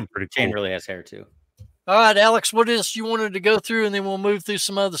 but I'm pretty cool. Shane really has hair too. All right, Alex, what is you wanted to go through, and then we'll move through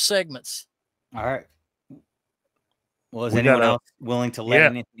some other segments. All right. Well, is anyone else willing to let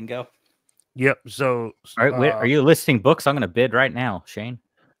anything go? Yep. So, all right, wait, are you listing books? I'm going to bid right now, Shane.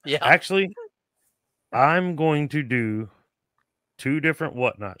 Yeah. Actually, I'm going to do 2 different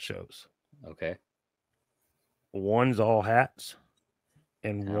Whatnot shows. Okay. One's all hats,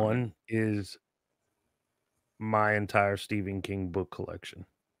 and one is my entire Stephen King book collection.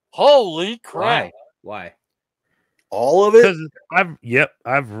 Holy crap! Why? All of it? Because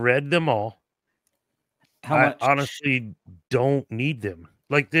I've read them all. How much? I honestly don't need them.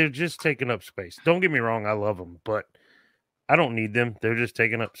 Like, they're just taking up space. Don't get me wrong, I love them, but I don't need them. They're just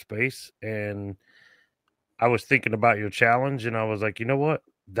taking up space. And I was thinking about your challenge, and I was like, you know what?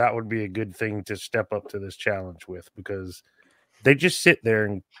 That would be a good thing to step up to this challenge with, because they just sit there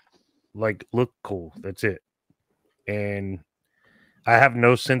and like look cool. That's it. And I have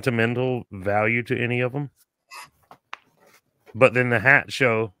no sentimental value to any of them. But then the hat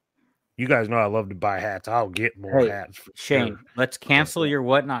show, you guys know I love to buy hats. I'll get more hats. Shane, let's cancel your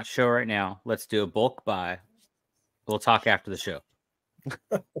Whatnot show right now. Let's do a bulk buy. We'll talk after the show.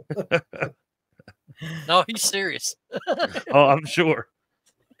 No, he's serious. Oh, I'm sure.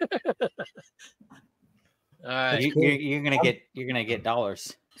 All right, you're gonna get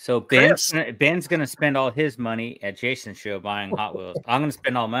dollars. So Ben's gonna spend all his money at Jason's show buying Hot Wheels. I'm gonna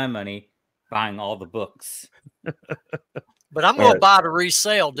spend all my money buying all the books. But I'm gonna buy to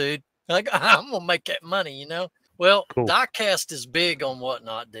resale, dude. Like, I'm gonna make that money, Well, cool. Diecast is big on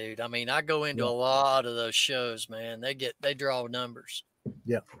Whatnot, dude. I mean, I go into a lot of those shows, man. They draw numbers.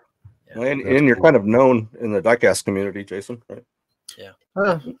 Yeah. And you're kind of known in the diecast community, Jason, right? Yeah.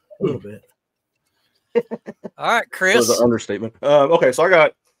 A little bit. All right, Chris. That was an understatement. Okay, so I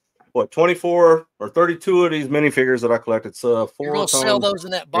got 24 or 32 of these minifigures that I collected. So 4 You're gonna sell those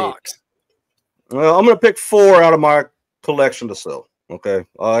in that box. 8. Well, I'm gonna pick 4 out of my collection to sell. Okay,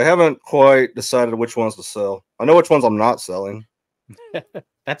 I haven't quite decided which ones to sell. I know which ones I'm not selling.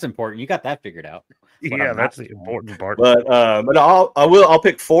 That's important. You got that figured out. Yeah, that's the important part. But I'll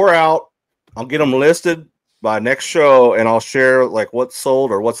pick 4 out. I'll get them listed by next show, and I'll share like what's sold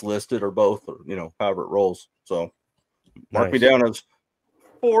or what's listed or both, or however it rolls. So mark me down as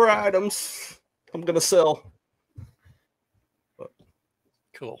 4 items I'm gonna sell. But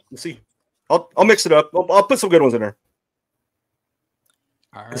cool. Let's see. I'll mix it up. I'll put some good ones in there.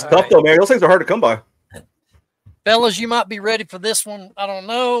 It's tough though, man. Those things are hard to come by. Fellas, you might be ready for this one. I don't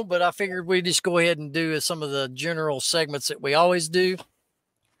know, but I figured we'd just go ahead and do some of the general segments that we always do.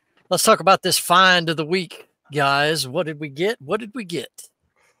 Let's talk about this find of the week, guys. What did we get?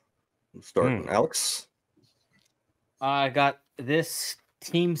 Starting, Alex. I got this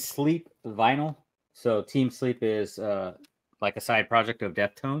Team Sleep vinyl. So Team Sleep is like a side project of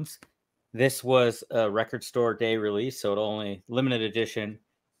Deftones. This was a record store day release, so it only limited edition.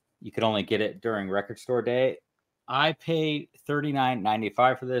 You could only get it during record store day. I paid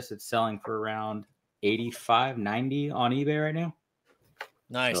 $39.95 for this. It's selling for around $85.90 on eBay right now.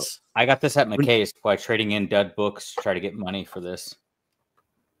 Nice. So I got this at McKay's by trading in dud books to try to get money for this.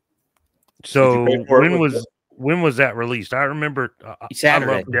 So when was that released? I remember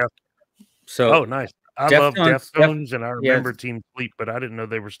Saturday. Oh, nice. I love Deftones, and I remember Team Sleep, but I didn't know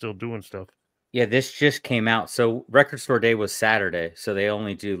they were still doing stuff. Yeah, this just came out. So Record Store Day was Saturday, so they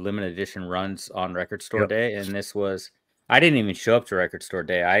only do limited edition runs on Record Store Day. And this was, I didn't even show up to Record Store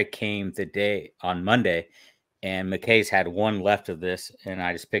Day. I came the day on Monday, and McKay's had one left of this, and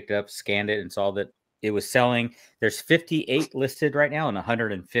I just picked it up, scanned it, and saw that it was selling. There's 58 listed right now, and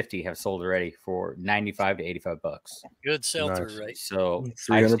 150 have sold already for 95 to 85 bucks. Good sell-through rate. So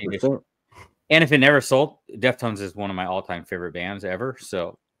 300%. And if it never sold, Deftones is one of my all-time favorite bands ever.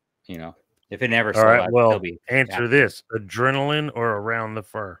 So, you know, if it never sold, right, I'd well, still be answer happy. this: adrenaline or around the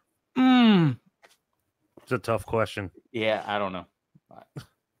fur? It's a tough question. Yeah, I don't know.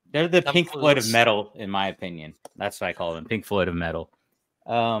 They're the Pink Floyd of metal, in my opinion. That's what I call them, Pink Floyd of metal.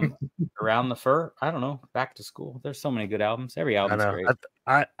 Around the Fur, I don't know. Back to School. There's so many good albums. Every album's great.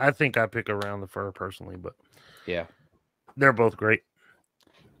 I think I pick Around the Fur personally, but yeah, they're both great.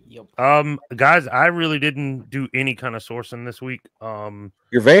 Yep. Guys, I really didn't do any kind of sourcing this week.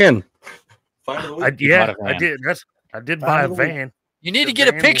 Your van. I did. I did buy a van. You need to get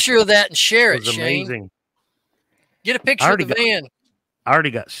a picture of that and share it, was Shane. amazing. Get a picture of the van. I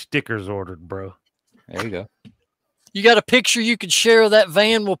already got stickers ordered, bro. There you go. You got a picture you could share of that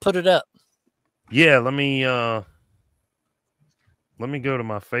van? We'll put it up. Yeah, let me go to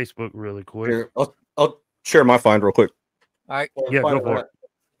my Facebook really quick. Here, I'll share my find real quick. All right. Yeah, go for it.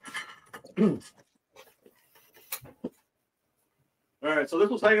 All right, so this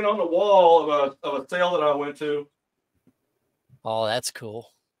was hanging on the wall of a sale that I went to. Oh, that's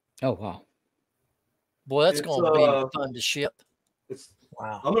cool. Oh, wow. Boy, that's going to be fun to ship.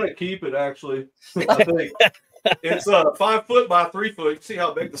 Wow. I'm going to keep it, actually. I think it's 5 foot by 3 foot. You can see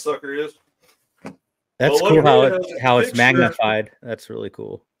how big the sucker is. That's cool how it's magnified. That's really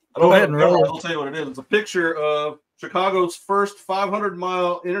cool. Go ahead and roll. I'll tell you what it is. It's a picture of Chicago's first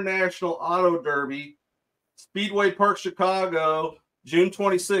 500-mile international auto derby, Speedway Park, Chicago, June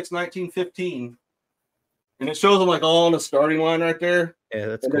 26, 1915. And it shows them like all on the starting line right there. Yeah,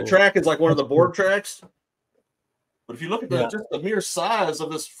 that's and cool. The track is like one of the board tracks. But if you look at just the mere size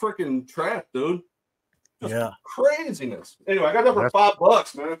of this freaking track, dude. Craziness. Anyway, I got that for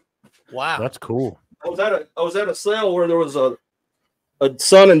 $5, man. Wow. That's cool. I was at a sale where there was a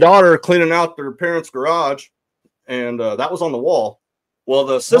son and daughter cleaning out their parents' garage, and that was on the wall. Well,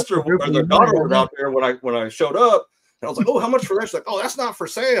 the sister or the daughter was out there when I showed up, and I was like, "Oh, how much for that?" She's like, "Oh, that's not for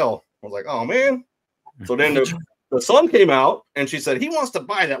sale." I was like, "Oh man." So then the son came out, and she said, "He wants to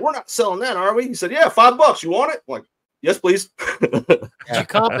buy that. We're not selling that, are we?" He said, "Yeah, $5. You want it?" I'm like, "Yes, please." Did you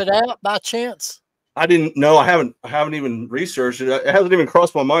comp it out by chance? I didn't know. I haven't even researched it. It hasn't even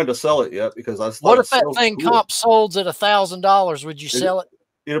crossed my mind to sell it yet because I. What if that thing comp sold at $1,000? Would you sell it?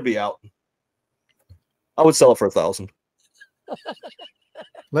 It'll be out. I would sell it for $1,000.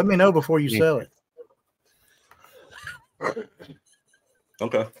 Let me know before you sell it.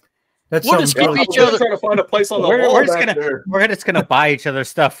 Okay. We'll just give each other. Trying to find a place on the wall. We're just gonna buy each other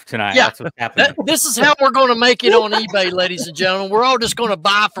stuff tonight. Yeah, that's what's happening. This is how we're going to make it on eBay, ladies and gentlemen. We're all just going to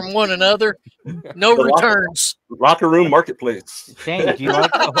buy from one another. No returns. Locker room marketplace. Shane, do you like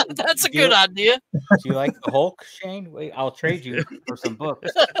the, that's a good idea. Do you like the Hulk, Shane? Wait, I'll trade you for some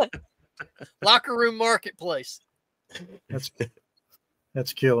books. Locker room marketplace.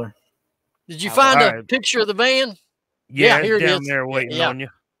 That's killer. Did you find a picture of the van? Yeah, here it down is. there waiting on you.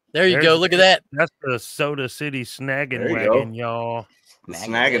 There you go. Look at that. That's the Soda City snagging wagon, y'all. The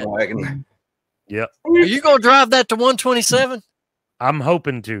snagging wagon. Yep. Are you going to drive that to 127? I'm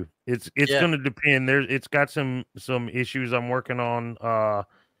hoping to. It's going to depend. It's got some issues I'm working on,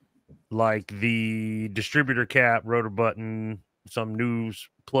 like the distributor cap, rotor button, some new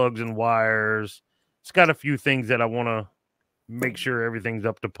plugs and wires. It's got a few things that I want to make sure everything's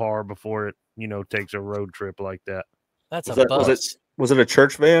up to par before it, takes a road trip like that. That's was it a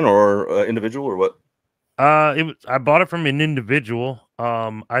church van or individual or what? I bought it from an individual.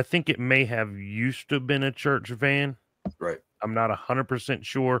 I think it may have used to have been a church van. Right. I'm not 100%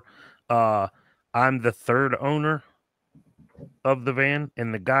 sure. I'm the third owner of the van,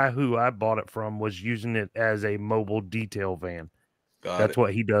 and the guy who I bought it from was using it as a mobile detail van. That's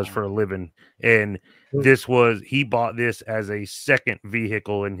what he does for a living. And he bought this as a second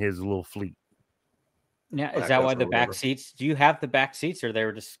vehicle in his little fleet. Yeah, is that why the back seats? Do you have the back seats, or they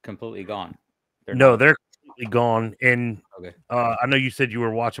were just completely gone? They're completely gone. And I know you said you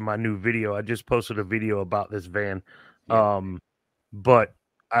were watching my new video. I just posted a video about this van. Yeah. But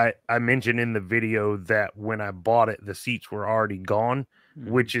I mentioned in the video that when I bought it, the seats were already gone,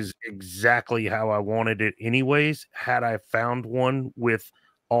 which is exactly how I wanted it anyways. Had I found one with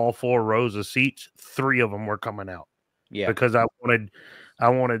all 4 rows of seats, 3 of them were coming out. Yeah, because I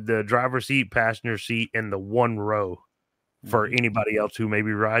wanted the driver's seat, passenger seat, and the one row for anybody else who may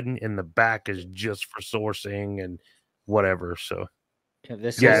be riding, and the back is just for sourcing and whatever. So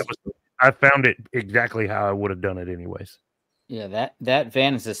I found it exactly how I would have done it anyways. Yeah, that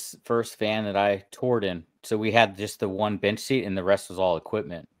van is this first van that I toured in. So we had just the one bench seat, and the rest was all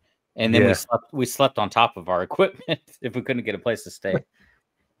equipment. And then we slept on top of our equipment if we couldn't get a place to stay.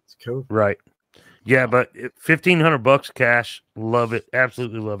 It's cool, right? Yeah, but $1,500 cash, love it,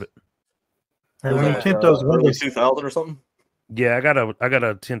 absolutely love it. And when you tint those windows, 2000 or something. Yeah, I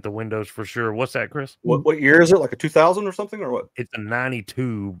gotta tint the windows for sure. What's that, Chris? What year is it? Like a 2000 or something, or what? It's a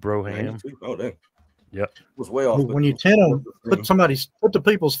 92 Broham. 92? Oh dang. Yep. It was way off. When you tint them, put the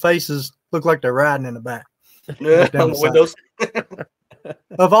people's faces look like they're riding in the back. Yeah, on the windows.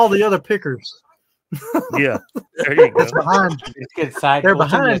 Of all the other pickers. Yeah. There you go. Behind. It's good side. They're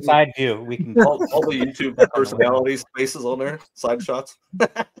behind the side view. We can all the YouTube personalities' faces on there, side shots.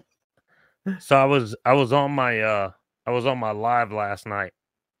 So I was on my live last night,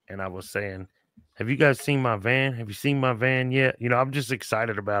 and I was saying, have you guys seen my van? Have you seen my van yet? You know, I'm just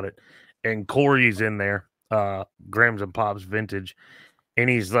excited about it. And Corey's in there, Grams and Pops Vintage, and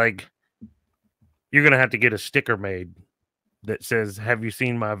he's like, you're gonna have to get a sticker made that says, have you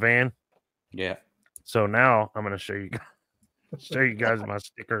seen my van? Yeah. So now I'm gonna show you guys my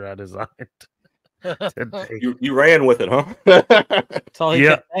sticker I designed today. You ran with it, huh? That's all he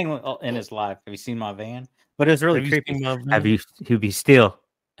kept saying in his life. Have you seen my van? But it was really creepy. Have you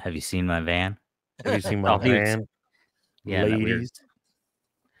seen my van? Have you seen my van? Yeah, ladies.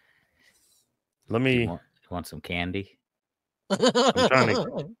 Let me. You want some candy? I'm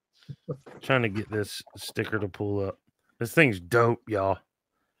trying to get this sticker to pull up. This thing's dope, y'all.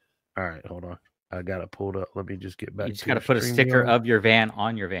 All right, hold on. I got it pulled up. Let me just get back. You just got to put a sticker of your van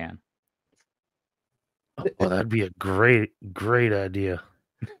on your van. Oh, well, that'd be a great idea.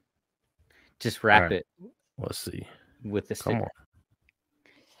 Just wrap it. Let's see. With the sticker.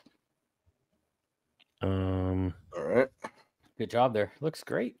 Come on. All right. Good job there. Looks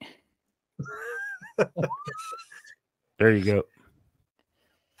great. There you go.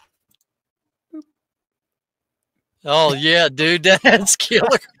 Oh yeah, dude, that's killer.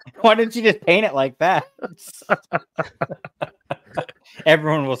 Why didn't you just paint it like that?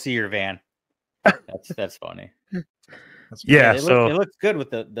 Everyone will see your van. That's funny. Yeah, it looks good with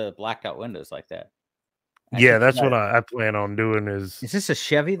the blacked out windows like that. That's what I plan on doing. Is this a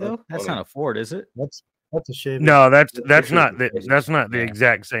Chevy though? That's not a Ford, is it? That's a Chevy. No, that's not the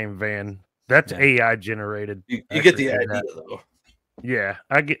exact same van. That's AI generated. You get the idea though. Yeah,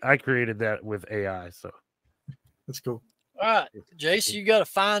 I created that with AI, so that's cool. All right, Jace, you got a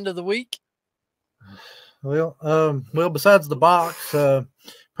find of the week? Well, besides the box,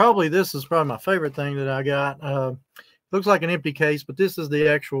 probably this is probably my favorite thing that I got. Looks like an empty case, but this is the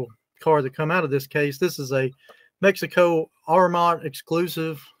actual card that come out of this case. This is a Mexico Armont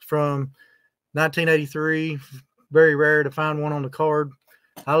exclusive from 1983. Very rare to find one on the card.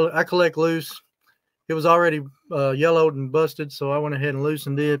 I collect loose. It was already yellowed and busted, so I went ahead and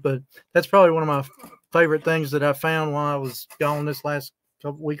loosened it. But that's probably one of my favorite things that I found while I was gone this last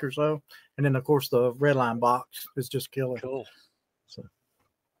week or so. And then, of course, the red line box is just killer. Cool. So,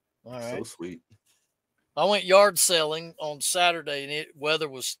 all right. So sweet. I went yard selling on Saturday, and weather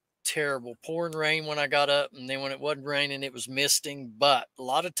was terrible. Pouring rain when I got up, and then when it wasn't raining, it was misting. But a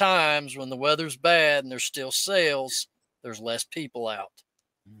lot of times when the weather's bad and there's still sales, there's less people out.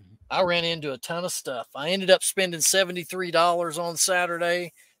 I ran into a ton of stuff. I ended up spending $73 on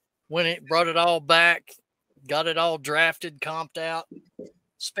Saturday. When it brought it all back, got it all drafted, comped out.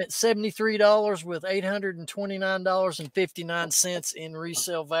 Spent $73 with $829.59 in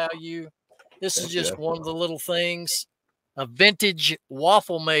resale value. This is just one of the little things. A vintage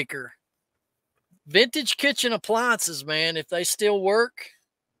waffle maker. Vintage kitchen appliances, man. If they still work,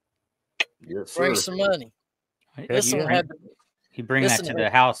 bring some money. This one had to, you bring that to the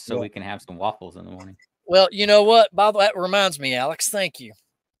house so we can have some waffles in the morning. Well, you know what? By the way, that reminds me, Alex. Thank you.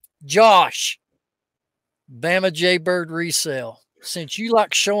 Josh, Bama Jaybird Resale. Since you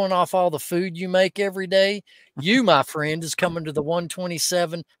like showing off all the food you make every day, you, my friend, is coming to the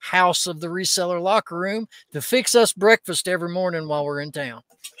 127 House of the Reseller Locker Room to fix us breakfast every morning while we're in town.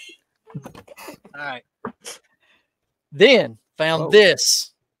 All right. Then found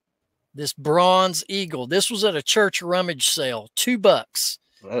this bronze eagle. This was at a church rummage sale, $2.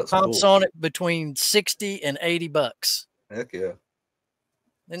 Comps on it between 60 and $80. Heck yeah.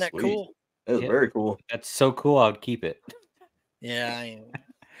 Isn't that cool? That is very cool. That's so cool. I would keep it. Yeah,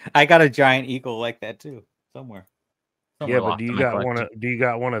 I got a giant eagle like that too somewhere. Yeah, but do you got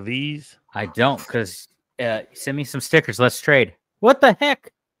one of these? I don't, because send me some stickers. Let's trade. What the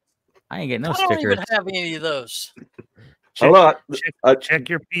heck? I ain't getting no stickers. I don't even have any of those. don't know. Check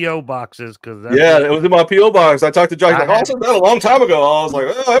your PO boxes because it was in my PO box. I talked to Josh. Like, I sent that a long time ago. I was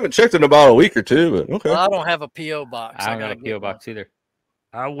like, I haven't checked in about a week or two. But okay. Well, I don't have a PO box. I don't got a PO box either.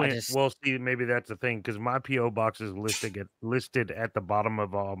 I went. Well, see, maybe that's the thing because my PO box is listed at the bottom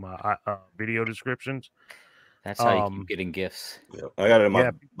of all my video descriptions. That's how you keep getting gifts. Yeah, I got it in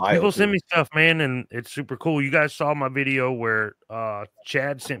my bio. People send me stuff, man, and it's super cool. You guys saw my video where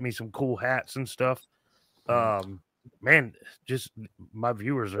Chad sent me some cool hats and stuff. Man, just my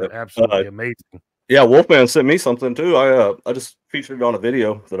viewers are absolutely amazing. Yeah, Wolfman sent me something too. I just featured it on a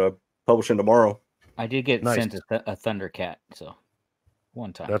video that I'm publishing tomorrow. I did get sent a Thundercat, so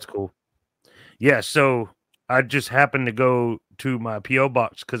one time. That's cool. Yeah, so I just happened to go to my PO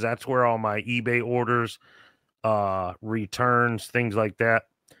box because that's where all my eBay orders, returns, things like that,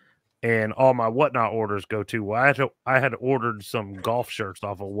 and all my Whatnot orders go to. Well, I had ordered some golf shirts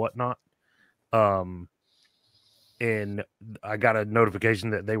off of Whatnot, and I got a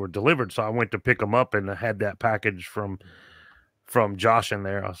notification that they were delivered, so I went to pick them up and I had that package from Josh in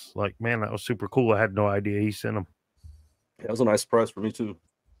there. I was like, man, that was super cool. I had no idea he sent them. Yeah, it was a nice surprise for me too.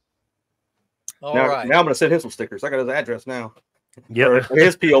 All now, right. now I'm gonna send him some stickers. I got his address now. Yeah,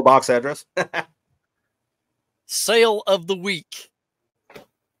 his PO box address. Sale of the week.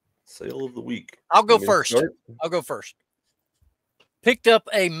 Sale of the week. I'll go first. Picked up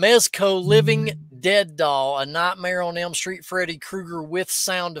a Mezco Living Dead doll, a Nightmare on Elm Street Freddy Krueger with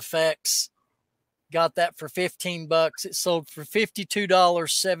sound effects. Got that for $15. It sold for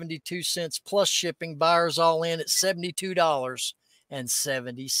 $52.72 plus shipping. Buyers all in at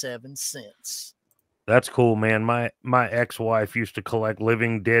 $72.77. That's cool, man. My ex-wife used to collect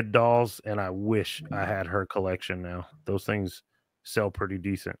Living Dead dolls, and I wish I had her collection now. Those things sell pretty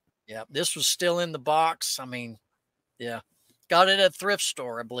decent. Yeah, this was still in the box. I mean, yeah. Got it at a thrift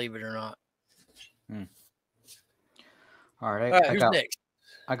store, I believe it or not. All right. Who's next?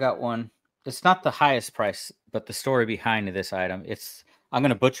 I got one. It's not the highest price, but the story behind this item. I'm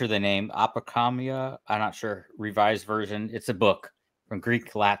going to butcher the name. Apocamia. I'm not sure. Revised version. It's a book from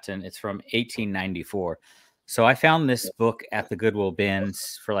Greek Latin. It's from 1894. So I found this book at the Goodwill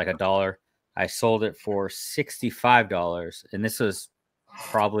bins for like $1. I sold it for $65. And this was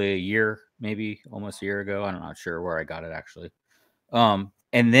probably a year, maybe almost a year ago. I'm not sure where I got it actually.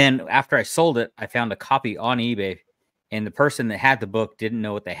 And then after I sold it, I found a copy on eBay, and the person that had the book didn't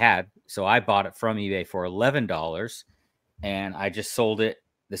know what they had. So I bought it from eBay for $11, and I just sold it,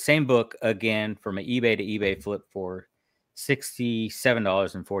 the same book again, from an eBay to eBay flip for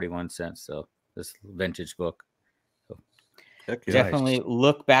 $67.41. So this vintage book. So definitely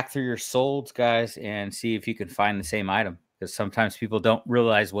look back through your solds, guys, and see if you can find the same item, because sometimes people don't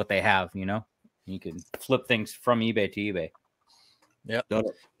realize what they have. You can flip things from eBay to eBay. Yep.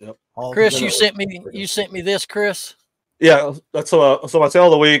 Yep. Chris, you sent me this, Chris. Yeah, that's so my sale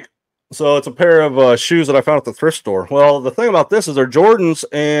of the week. So it's a pair of shoes that I found at the thrift store. Well, the thing about this is they're Jordans,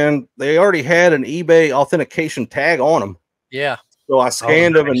 and they already had an eBay authentication tag on them. Yeah. So I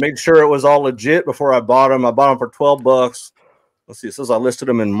scanned them and made sure it was all legit before I bought them. I bought them for $12. Let's see, it says I listed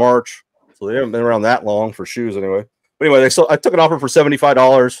them in March, so they haven't been around that long for shoes anyway. But anyway, I took an offer for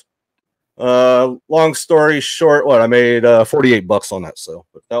 $75. Long story short, I made $48 on that sale.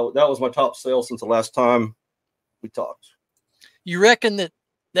 But that was my top sale since the last time we talked. You reckon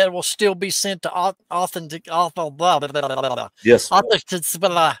that will still be sent to authentic? Yes.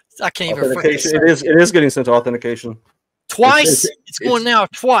 I can't even. It is getting sent to authentication twice. It's going now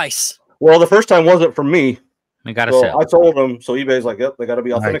twice. Well, the first time wasn't from me. We got a sale. I told them, so eBay's like, yep, they got to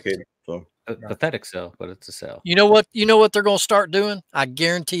be authenticated. So a pathetic sale, but it's a sale. You know what they're going to start doing? I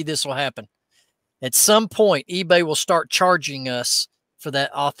guarantee this will happen. At some point, eBay will start charging us for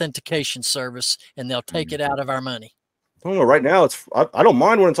that authentication service, and they'll take it out of our money. I don't know. Right now, I don't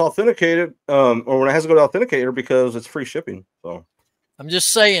mind when it's authenticated, or when it has to go to authenticator, because it's free shipping. So I'm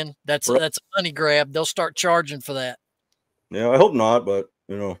just saying that's a money grab. They'll start charging for that. Yeah, I hope not, but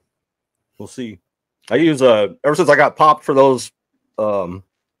we'll see. I use ever since I got popped for those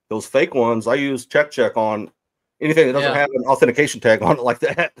fake ones, I use check on anything that doesn't have an authentication tag on it like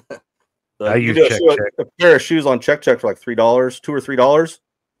that. So I use a pair of shoes on check for like $3, $2 or $3.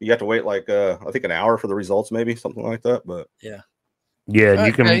 You have to wait like I think an hour for the results, maybe something like that. But yeah,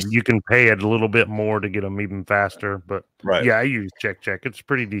 you can pay it a little bit more to get them even faster. But yeah, I use check. It's a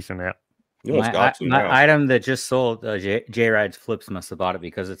pretty decent app. My item that just sold, J Ride's Flips must have bought it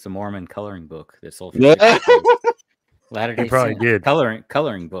because it's a Mormon coloring book that sold. For Latter-day probably did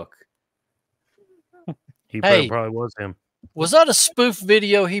coloring book. He probably was him. Was that a spoof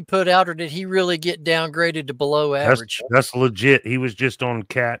video he put out, or did he really get downgraded to below average? That's legit. He was just on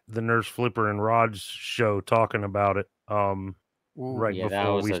Cat, the Nurse Flipper, and Rod's show talking about it. right yeah, that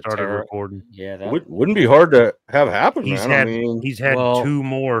before was we a started recording. Yeah, that Wouldn't be hard to have happen, He's man. had I mean, he's had Well- 2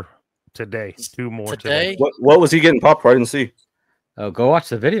 more today. 2 more today. Today? what was he getting popped for? I didn't see. Oh, go watch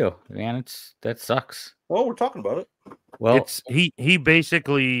the video, man. That sucks. Oh, we're talking about it. Well, It's he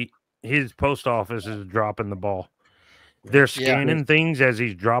basically, his post office is dropping the ball. They're scanning things as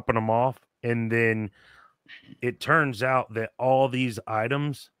he's dropping them off, and then it turns out that all these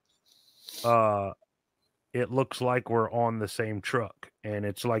items, it looks like we're on the same truck, and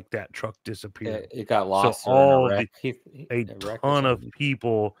it's like that truck disappeared. it got lost. So or in all a wreck. a wreck or ton of something.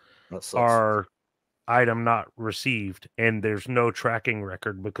 people That sucks. are item not received, and there's no tracking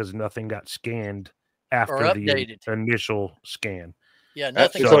record because nothing got scanned after the updated. initial scan. Yeah,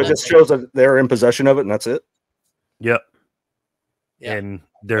 nothing. So it just shows that they're in possession of it, and that's it. Yep. Yeah. And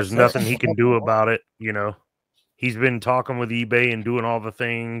there's That's nothing he can do about it. You know, he's been talking with eBay and doing all the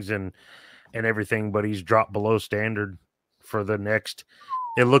things and everything, but he's dropped below standard for the next.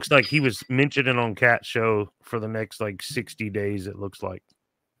 It looks like he was mentioning on Cat Show for the next like 60 days. It looks like.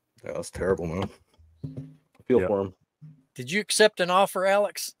 Yeah, that's terrible, man. I feel for him. Did you accept an offer,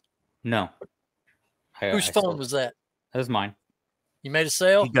 Alex? No. Whose phone was that? That was mine. You made a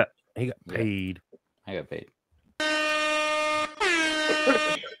sale? He got Yeah. paid. I got paid.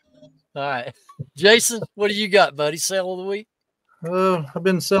 All right. Jason, what do you got, buddy? Sale of the week? I've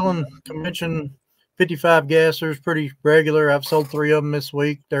been selling convention 55 gassers pretty regular. I've sold 3 of them this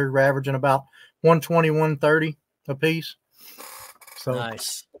week. They're averaging about 120, 130 a piece. So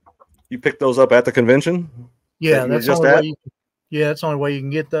Nice. You picked those up at the convention? yeah, that you were that's the just only way at? that's the only way you can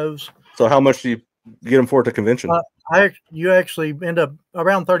get those. So how much do you get them for at the convention? You actually end up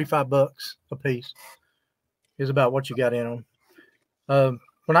around $35 a piece is about what you got in them.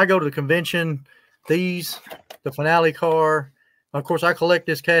 When I go to the convention, the finale car, of course, I collect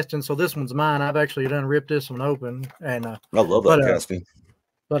this casting, so this one's mine. I've actually done ripped this one open, and I love that casting.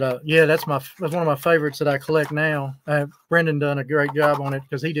 But yeah, that's one of my favorites that I collect now. Brendan done a great job on it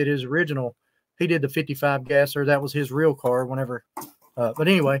because he did his original. He did the 55 gasser. That was his real car. Whenever, but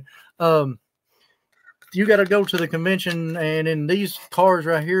anyway, you got to go to the convention, and in these cars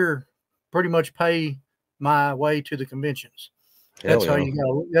right here, pretty much pay my way to the conventions. That's how you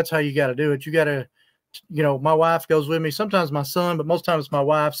got. That's how you got to do it. You got to, my wife goes with me. Sometimes my son, but most times it's my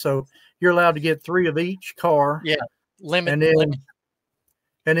wife. So you're allowed to get 3 of each car. Yeah, limit.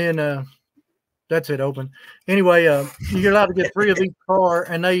 And then that's it. Open anyway. You're allowed to get 3 of each car,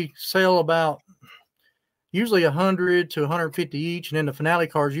 and they sell about usually 100 to 150 each. And then the finale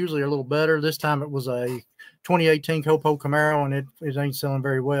cars usually are a little better. This time it was a 2018 Copo Camaro, and it ain't selling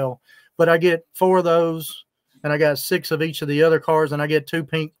very well. But I get 4 of those. And I got 6 of each of the other cars, and I get 2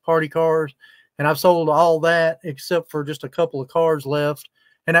 pink party cars. And I've sold all that except for just a couple of cars left.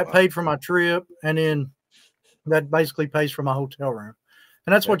 And that paid for my trip. And then that basically pays for my hotel room.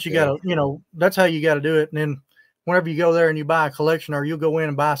 And that's what you got to, that's how you got to do it. And then whenever you go there and you buy a collection, or you'll go in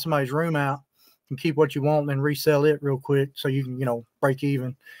and buy somebody's room out and keep what you want and then resell it real quick so you can, break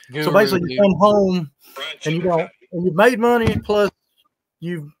even. So basically you come home and you've made money, plus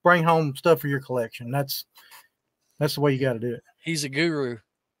you bring home stuff for your collection. That's the way you got to do it. He's a guru.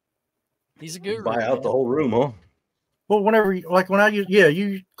 He's a guru. Buy out the whole room, huh? Well, whenever you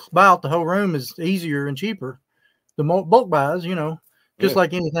buy out the whole room is easier and cheaper. The bulk buys, just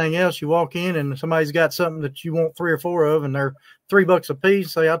like anything else, you walk in and somebody's got something that you want 3 or 4 of, and they're $3 a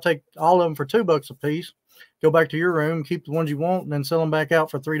piece. Say, I'll take all of them for $2 a piece. Go back to your room, keep the ones you want, and then sell them back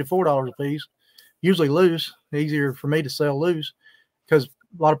out for $3 to $4 a piece. Usually loose. Easier for me to sell loose because a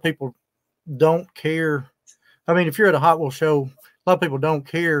lot of people don't care. I mean, if you're at a Hot Wheels show, a lot of people don't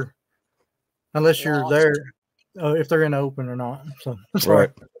care unless you're there, if they're in the open or not. So that's right.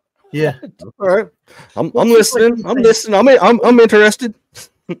 Yeah. All right. I'm listening. I'm listening. I'm interested.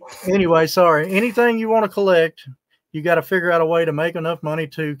 Anyway, sorry. Anything you want to collect, you got to figure out a way to make enough money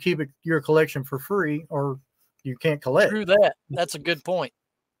to keep your collection for free, or you can't collect. True that. That's a good point.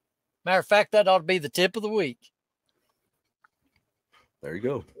 Matter of fact, that ought to be the tip of the week. There you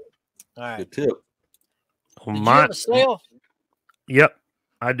go. All right. Good tip. Did you have a sale? Yep,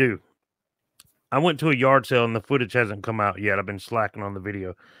 I do. I went to a yard sale, and the footage hasn't come out yet. I've been slacking on the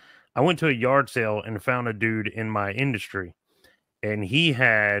video. I went to a yard sale and found a dude in my industry, and he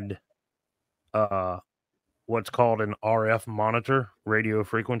had what's called an RF monitor, radio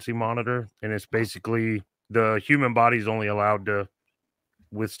frequency monitor, and it's basically the human body is only allowed to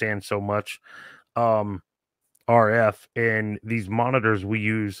withstand so much RF, and these monitors we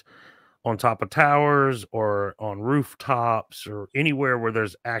use on top of towers or on rooftops or anywhere where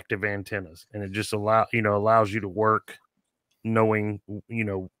there's active antennas, and it just allows you to work knowing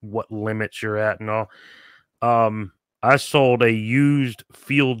what limits you're at and all. I sold a used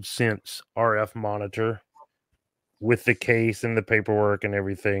Field Sense RF monitor with the case and the paperwork and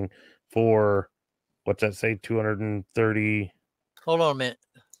everything for, what's that say, $230. Hold on a minute.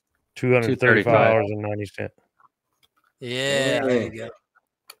 $235.90. Yeah, there you go.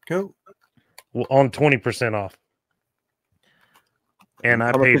 Cool. Well, on 20% off. And I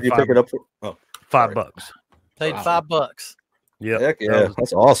How much paid did you pick it up for? Oh, sorry. $5. Paid Wow. $5. Yeah. Heck yeah,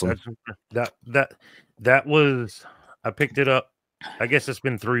 that's awesome. That was, I picked it up. I guess it's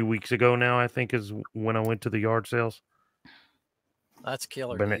been 3 weeks ago now, I think, is when I went to the yard sales. That's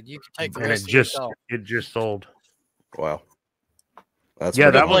killer, But dude. You can take the And rest it of the week just off. it just sold. Wow. That's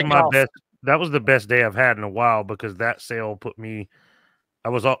Yeah, pretty that was Like awesome. my off. best. That was the best day I've had in a while because that sale put me. I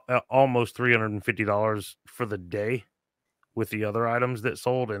was almost $350 for the day with the other items that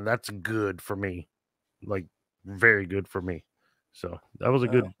sold, and that's good for me, like very good for me. So that was a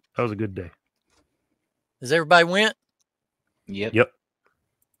good day. Does everybody went? Yep.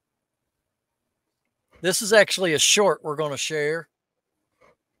 This is actually a short we're going to share.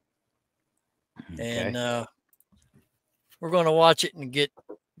 Okay. And we're going to watch it and get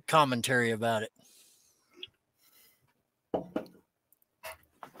commentary about it.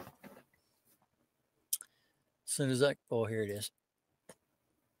 As soon as oh, here it is.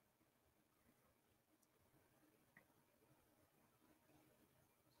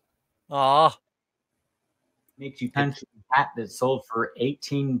 Ah, Makes you country hat that sold for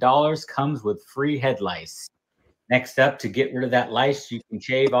 $18 comes with free head lice. Next up, to get rid of that lice, you can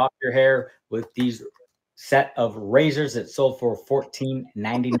shave off your hair with these set of razors that sold for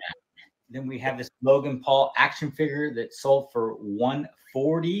 $14.99. Then we have this Logan Paul action figure that sold for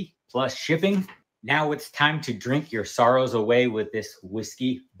 $140 plus shipping. Now it's time to drink your sorrows away with this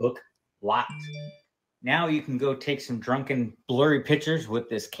whiskey book lot. Now you can go take some drunken blurry pictures with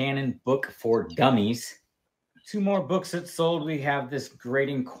this Canon book for dummies. 2 more books that sold. We have this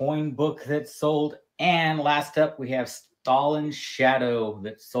grading coin book that sold. And last up, we have Stalin's Shadow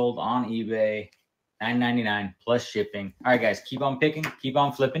that sold on eBay. $9.99 plus shipping. All right, guys, keep on picking, keep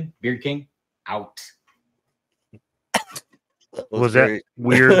on flipping. Beard King, out. Was that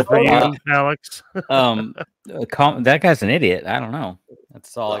weird for you, Alex? That guy's an idiot. I don't know.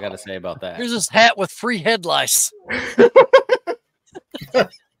 That's all I got to say about that. here's this hat with free head lice.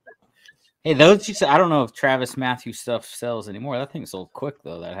 Hey, those you said, I don't know if Travis Matthew stuff sells anymore. That thing sold quick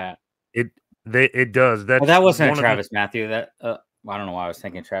though. That hat. It does. That's That wasn't a one of Travis Matthew. That I don't know why I was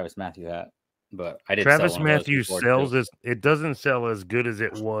thinking Travis Matthew hat, but I did. Travis sell one of those Matthew before, sells too. as it doesn't sell as good as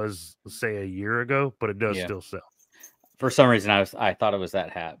it was, say, a year ago, but it does Yeah. still sell. For some reason, I thought it was that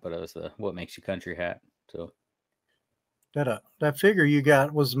hat, but it was the What Makes You Country hat. So That figure you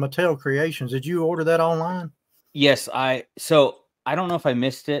got was Mattel Creations. Did you order that online? yes, so I don't know if I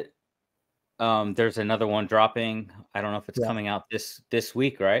missed it. There's another one dropping. I don't know if it's coming out this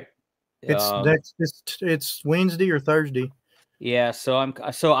week, right? It's Wednesday or Thursday. Yeah, so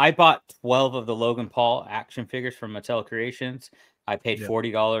I bought 12 of the Logan Paul action figures from Mattel Creations. I paid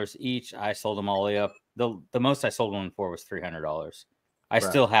 $40 each. I sold them all the way up. The most I sold one for was $300. I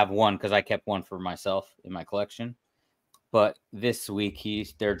still have one because I kept one for myself in my collection. But this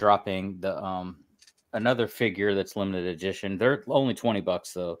week they're dropping the another figure that's limited edition. They're only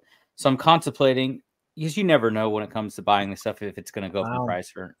 $20 though. So I'm contemplating, because you never know when it comes to buying this stuff if it's going to go up in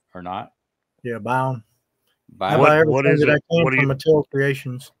price or not. Yeah, buy them. Buy I buy everything what is that it? I can What do from you- Mattel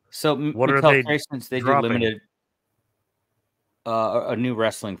Creations. So What are Mattel they Creations, they do dropping? limited a new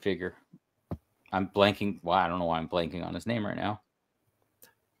wrestling figure. I'm blanking. Well, I don't know why I'm blanking on his name right now.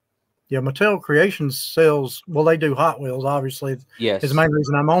 Yeah, Mattel Creations sells. Well, they do Hot Wheels, obviously. Yes. Is the main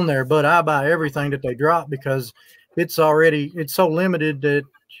reason I'm on there. But I buy everything that they drop because it's so limited that,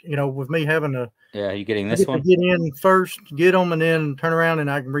 you know, with me having to. Yeah, you getting I this get to one? get in first, get them, and then turn around and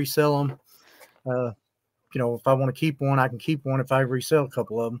I can resell them. You know, if I want to keep one, I can keep one if I resell a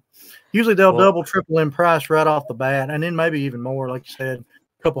couple of them. Usually they'll double, triple in price right off the bat, and then maybe even more, like you said,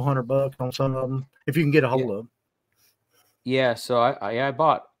 a couple $100 on some of them if you can get a hold of them. Yeah, so I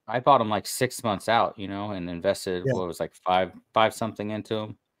bought them like 6 months out, you know, and invested what was like five something into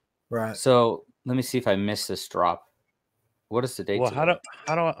them. Right. So let me see if I missed this drop. What is the date? Well, how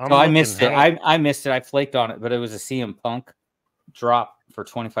do I missed it. I missed it. I flaked on it, but it was a CM Punk drop for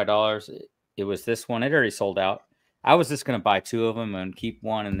 $25. It was this one. It already sold out. I was just going to buy 2 of them and keep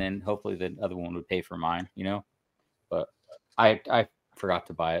one, and then hopefully the other one would pay for mine, you know. But I forgot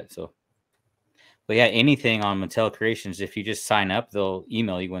to buy it. So, but yeah, anything on Mattel Creations, if you just sign up, they'll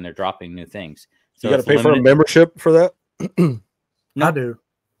email you when they're dropping new things. So you got to pay for a membership for that. No. I do.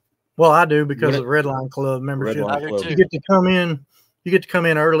 Well, I do because of Redline Club membership. Redline Club. You get to come in. You get to come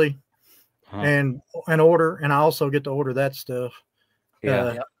in early. and order, and I also get to order that stuff.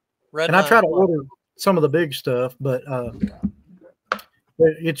 Yeah. And I try to order some of the big stuff, but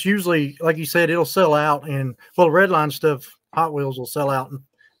it's usually, like you said, it'll sell out. And well, Redline stuff, Hot Wheels will sell out in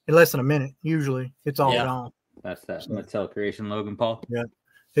less than a minute. Usually, it's all gone. That's that Mattel creation, Logan Paul. Yeah,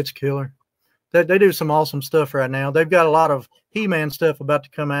 it's killer. They do some awesome stuff right now. They've got a lot of He-Man stuff about to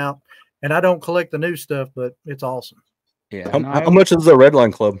come out, and I don't collect the new stuff, but it's awesome. Yeah. How much is the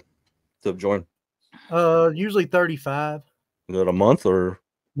Redline Club to join? Usually 35. Is it a month or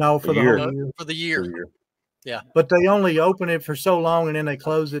no for the whole year? For the year. Yeah. But they only open it for so long, and then they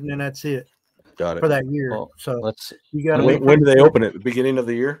close it, and then that's it. Got it for that year. Well, so you got. When do they open it? The beginning of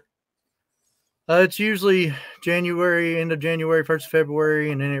the year? It's usually January, end of January, 1st of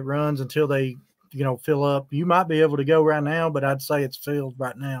February, and then it runs until they, fill up. You might be able to go right now, but I'd say it's filled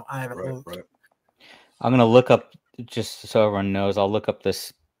right now. I haven't looked. Right. I'm gonna look up, just so everyone knows, I'll look up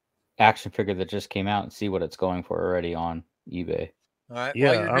this action figure that just came out and see what it's going for already on eBay. All right.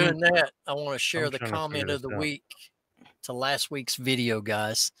 Yeah, while you're doing that, I want to share the comment of the week to last week's video,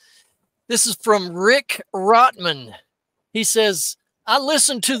 guys. This is from Rick Rotman. He says, I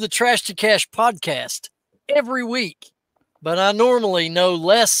listen to the Trash to Cash podcast every week, but I normally know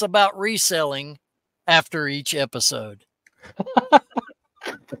less about reselling after each episode.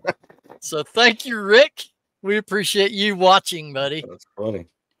 So thank you, Rick. We appreciate you watching, buddy. That's funny.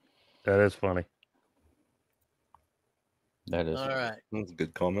 That is funny. That is. All right. That's a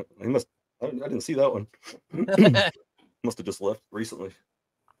good comment. I didn't see that one. Must have just left recently.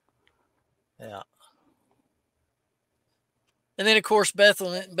 Yeah. And then, of course,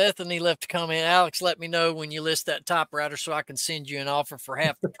 Bethany left a comment. Alex, let me know when you list that typewriter so I can send you an offer for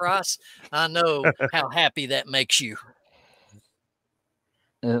half the price. I know how happy that makes you.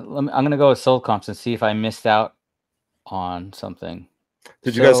 I'm going to go with Soul Comps and see if I missed out on something.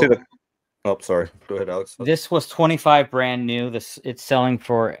 Did you guys see the... Oh, sorry. Go ahead, Alex. This was 25 brand new. It's selling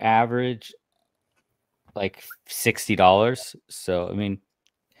for average like $60. So, I mean,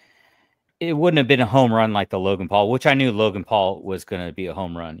 it wouldn't have been a home run like the Logan Paul, which I knew Logan Paul was going to be a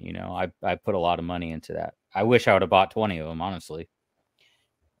home run. I put a lot of money into that. I wish I would have bought 20 of them, honestly,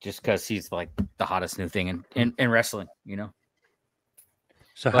 just because he's like the hottest new thing in wrestling,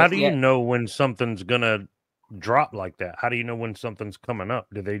 So how do you know when something's going to drop like that? How do you know when something's coming up?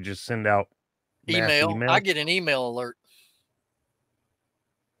 Do they just send out email? I get an email alert.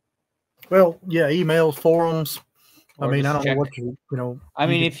 Well, yeah, emails, forums. I mean, I don't know what I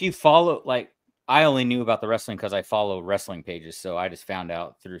mean, if you follow, like, I only knew about the wrestling because I follow wrestling pages, so I just found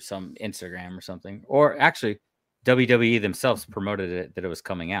out through some Instagram or something. Or actually, WWE themselves promoted it that it was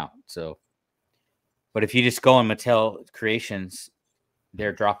coming out. So, but if you just go on Mattel Creations,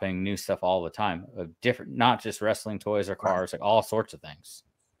 they're dropping new stuff all the time of different, not just wrestling toys or cars, like all sorts of things.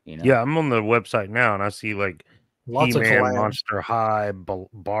 Yeah, I'm on the website now and I see like lots of He-Man, Monster High,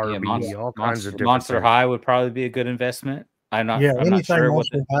 Barbie, all kinds of different Monster things. High would probably be a good investment. I'm not anything sure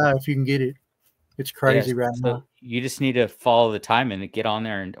Monster High, if you can get it. It's crazy right now. You just need to follow the time and get on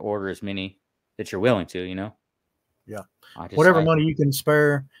there and order as many that you're willing to, Yeah. Whatever money you can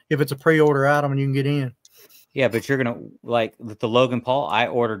spare, if it's a pre-order item and you can get in. Yeah, but you're going to, like with the Logan Paul, I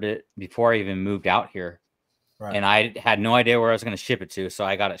ordered it before I even moved out here. Right. And I had no idea where I was going to ship it to. So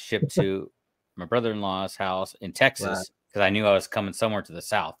I got it shipped to my brother-in-law's house in Texas because I knew I was coming somewhere to the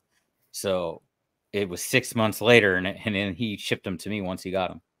south. So it was 6 months later, and then he shipped them to me once he got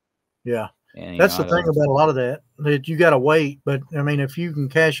them. Yeah. And, that's the thing about a lot of that you got to wait. But, I mean, if you can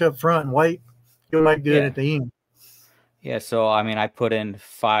cash up front and wait, you'll make good at the end. Yeah, so I mean, I put in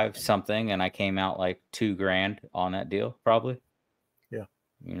 5 something, and I came out like $2,000 on that deal, probably. Yeah,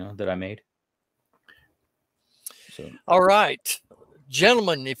 that I made. So, all right,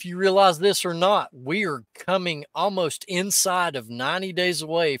 gentlemen, if you realize this or not, we are coming almost inside of 90 days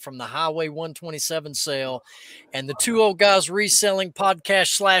away from the Highway 127 sale, and the Two Old Guys Reselling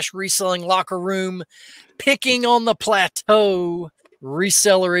podcast / Reselling Locker Room Picking on the Plateau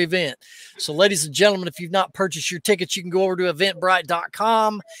reseller event. So ladies and gentlemen, if you've not purchased your tickets, you can go over to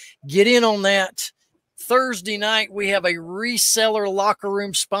eventbrite.com, get in on that. Thursday night, we have a reseller locker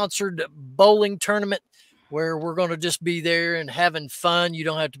room sponsored bowling tournament where we're going to just be there and having fun. You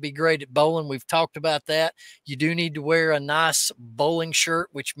don't have to be great at bowling. We've talked about that. You do need to wear a nice bowling shirt,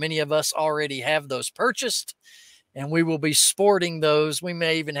 which many of us already have those purchased, and we will be sporting those. We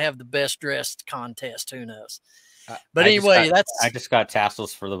may even have the best dressed contest. Who knows? But anyway, I just got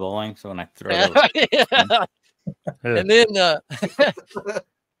tassels for the bowling, so when I throw those, and then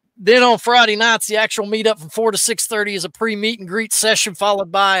Then on Friday nights, the actual meetup from 4 to 6:30 is a pre-meet and greet session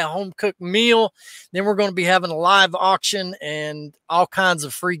followed by a home-cooked meal. Then we're going to be having a live auction and all kinds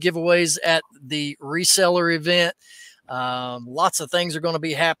of free giveaways at the reseller event. Lots of things are going to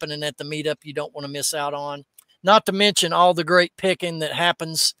be happening at the meetup you don't want to miss out on. Not to mention all the great picking that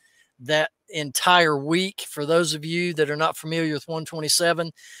happens that entire week. For those of you that are not familiar with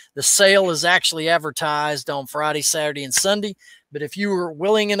 127, the sale is actually advertised on Friday, Saturday, and Sunday. But if you were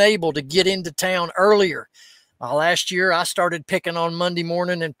willing and able to get into town earlier, last year I started picking on Monday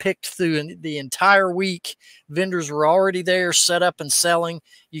morning and picked through the entire week. Vendors were already there, set up and selling.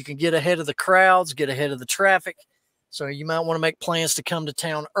 You can get ahead of the crowds, get ahead of the traffic. So you might want to make plans to come to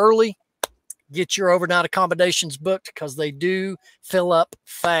town early. Get your overnight accommodations booked because they do fill up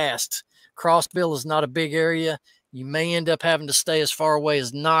fast. Crossville is not a big area. You may end up having to stay as far away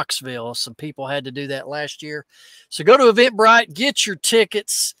as Knoxville. Some people had to do that last year. So go to Eventbrite, get your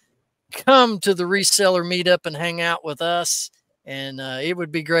tickets, come to the reseller meetup and hang out with us. And it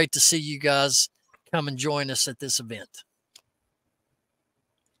would be great to see you guys come and join us at this event.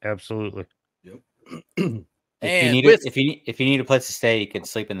 Absolutely. Yep. If you need a place to stay, you can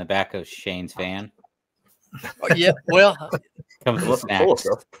sleep in the back of Shane's van. Yeah, well, comes with snacks.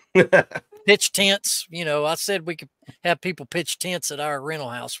 Pitch tents. You know, I said we could have people pitch tents at our rental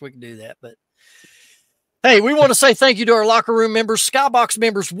house. We can do that. But hey, we want to say thank you to our locker room members, Skybox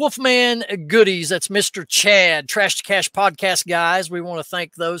members, Wolfman Goodies. That's Mr. Chad, Trash to Cash podcast guys. We want to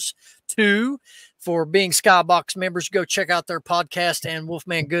thank those two for being Skybox members. Go check out their podcast and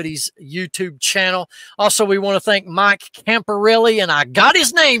Wolfman Goodies YouTube channel. Also, we want to thank Mike Camparelli, and I got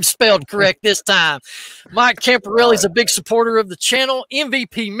his name spelled correct this time. Mike Camparelli is a big supporter of the channel,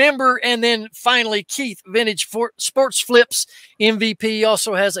 MVP member, and then finally Keith, Vintage Sports Flips MVP,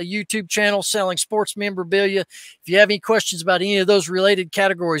 also has a YouTube channel selling sports memorabilia. If you have any questions about any of those related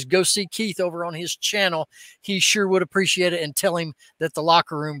categories, go see Keith over on his channel. He sure would appreciate it, and tell him that the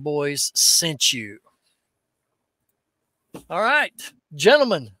Locker Room Boys sent you. All right,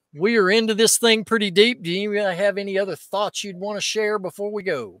 gentlemen, we are into this thing pretty deep. Do you have any other thoughts you'd want to share before we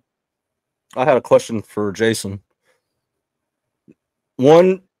go? I had a question for Jason.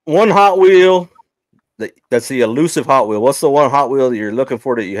 One Hot Wheel that's the elusive Hot Wheel. What's the one Hot Wheel that you're looking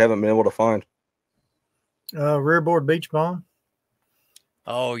for that you haven't been able to find? Rearboard beach bomb.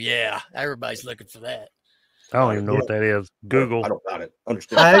 Oh yeah, everybody's looking for that. I don't even know what that is. Google. I don't got it.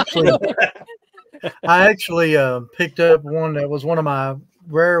 Understand. I actually picked up one that was one of my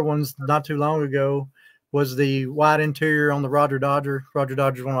rare ones not too long ago. Was the white interior on the Roger Dodger. Roger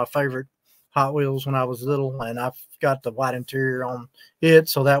Dodger is one of my favorite Hot Wheels when I was little, and I've got the white interior on it.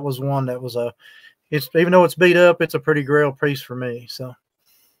 So that was one that was it's even though it's beat up, it's a pretty grail piece for me. So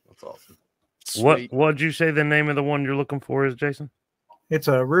that's awesome. Sweet. What'd you say the name of the one you're looking for is, Jason? It's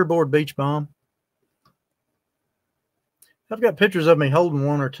a rearboard beach bomb. I've got pictures of me holding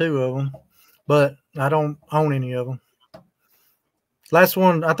one or two of them, but I don't own any of them. Last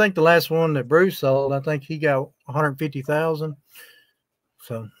one, I think the last one that Bruce sold, I think he got 150,000.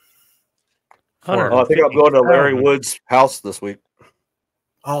 So, I think I'm going to Larry Wood's house this week.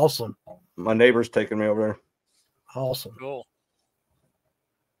 Awesome. My neighbor's taking me over there. Awesome. Cool.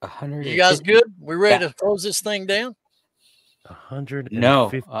 100. You guys good? We ready to close this thing down? 150. No.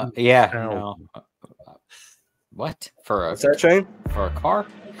 No. What for What's that, Shane? For a car?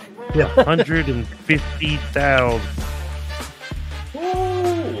 Yeah, 150,000.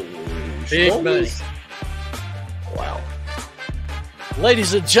 Big money. Wow.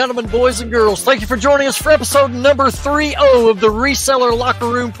 Ladies and gentlemen, boys and girls, thank you for joining us for episode number 30 of the Reseller Locker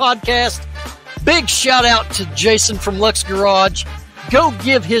Room Podcast. Big shout out to Jason from Lux Garage. Go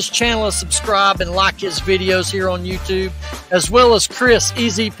give his channel a subscribe and like his videos here on YouTube, as well as Chris,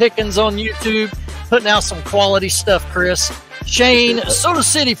 Easy Pickens on YouTube, putting out some quality stuff, Chris. Shane, Soda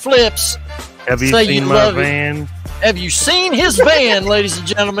City Flips. Have you seen my van? Have you seen his van, ladies and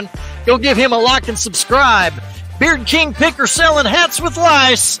gentlemen? Go give him a like and subscribe. Beard King Picker selling hats with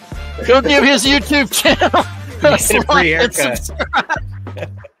lice. Go give his YouTube channel a like and subscribe.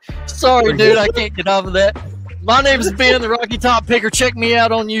 Sorry, dude, I can't get off of that. My name is Ben, the Rocky Top Picker. Check me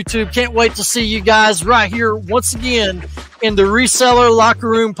out on YouTube. Can't wait to see you guys right here once again in the Reseller Locker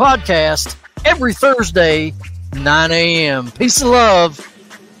Room Podcast every Thursday, 9 a.m. Peace and love.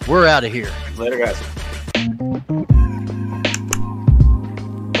 We're out of here. Later, guys.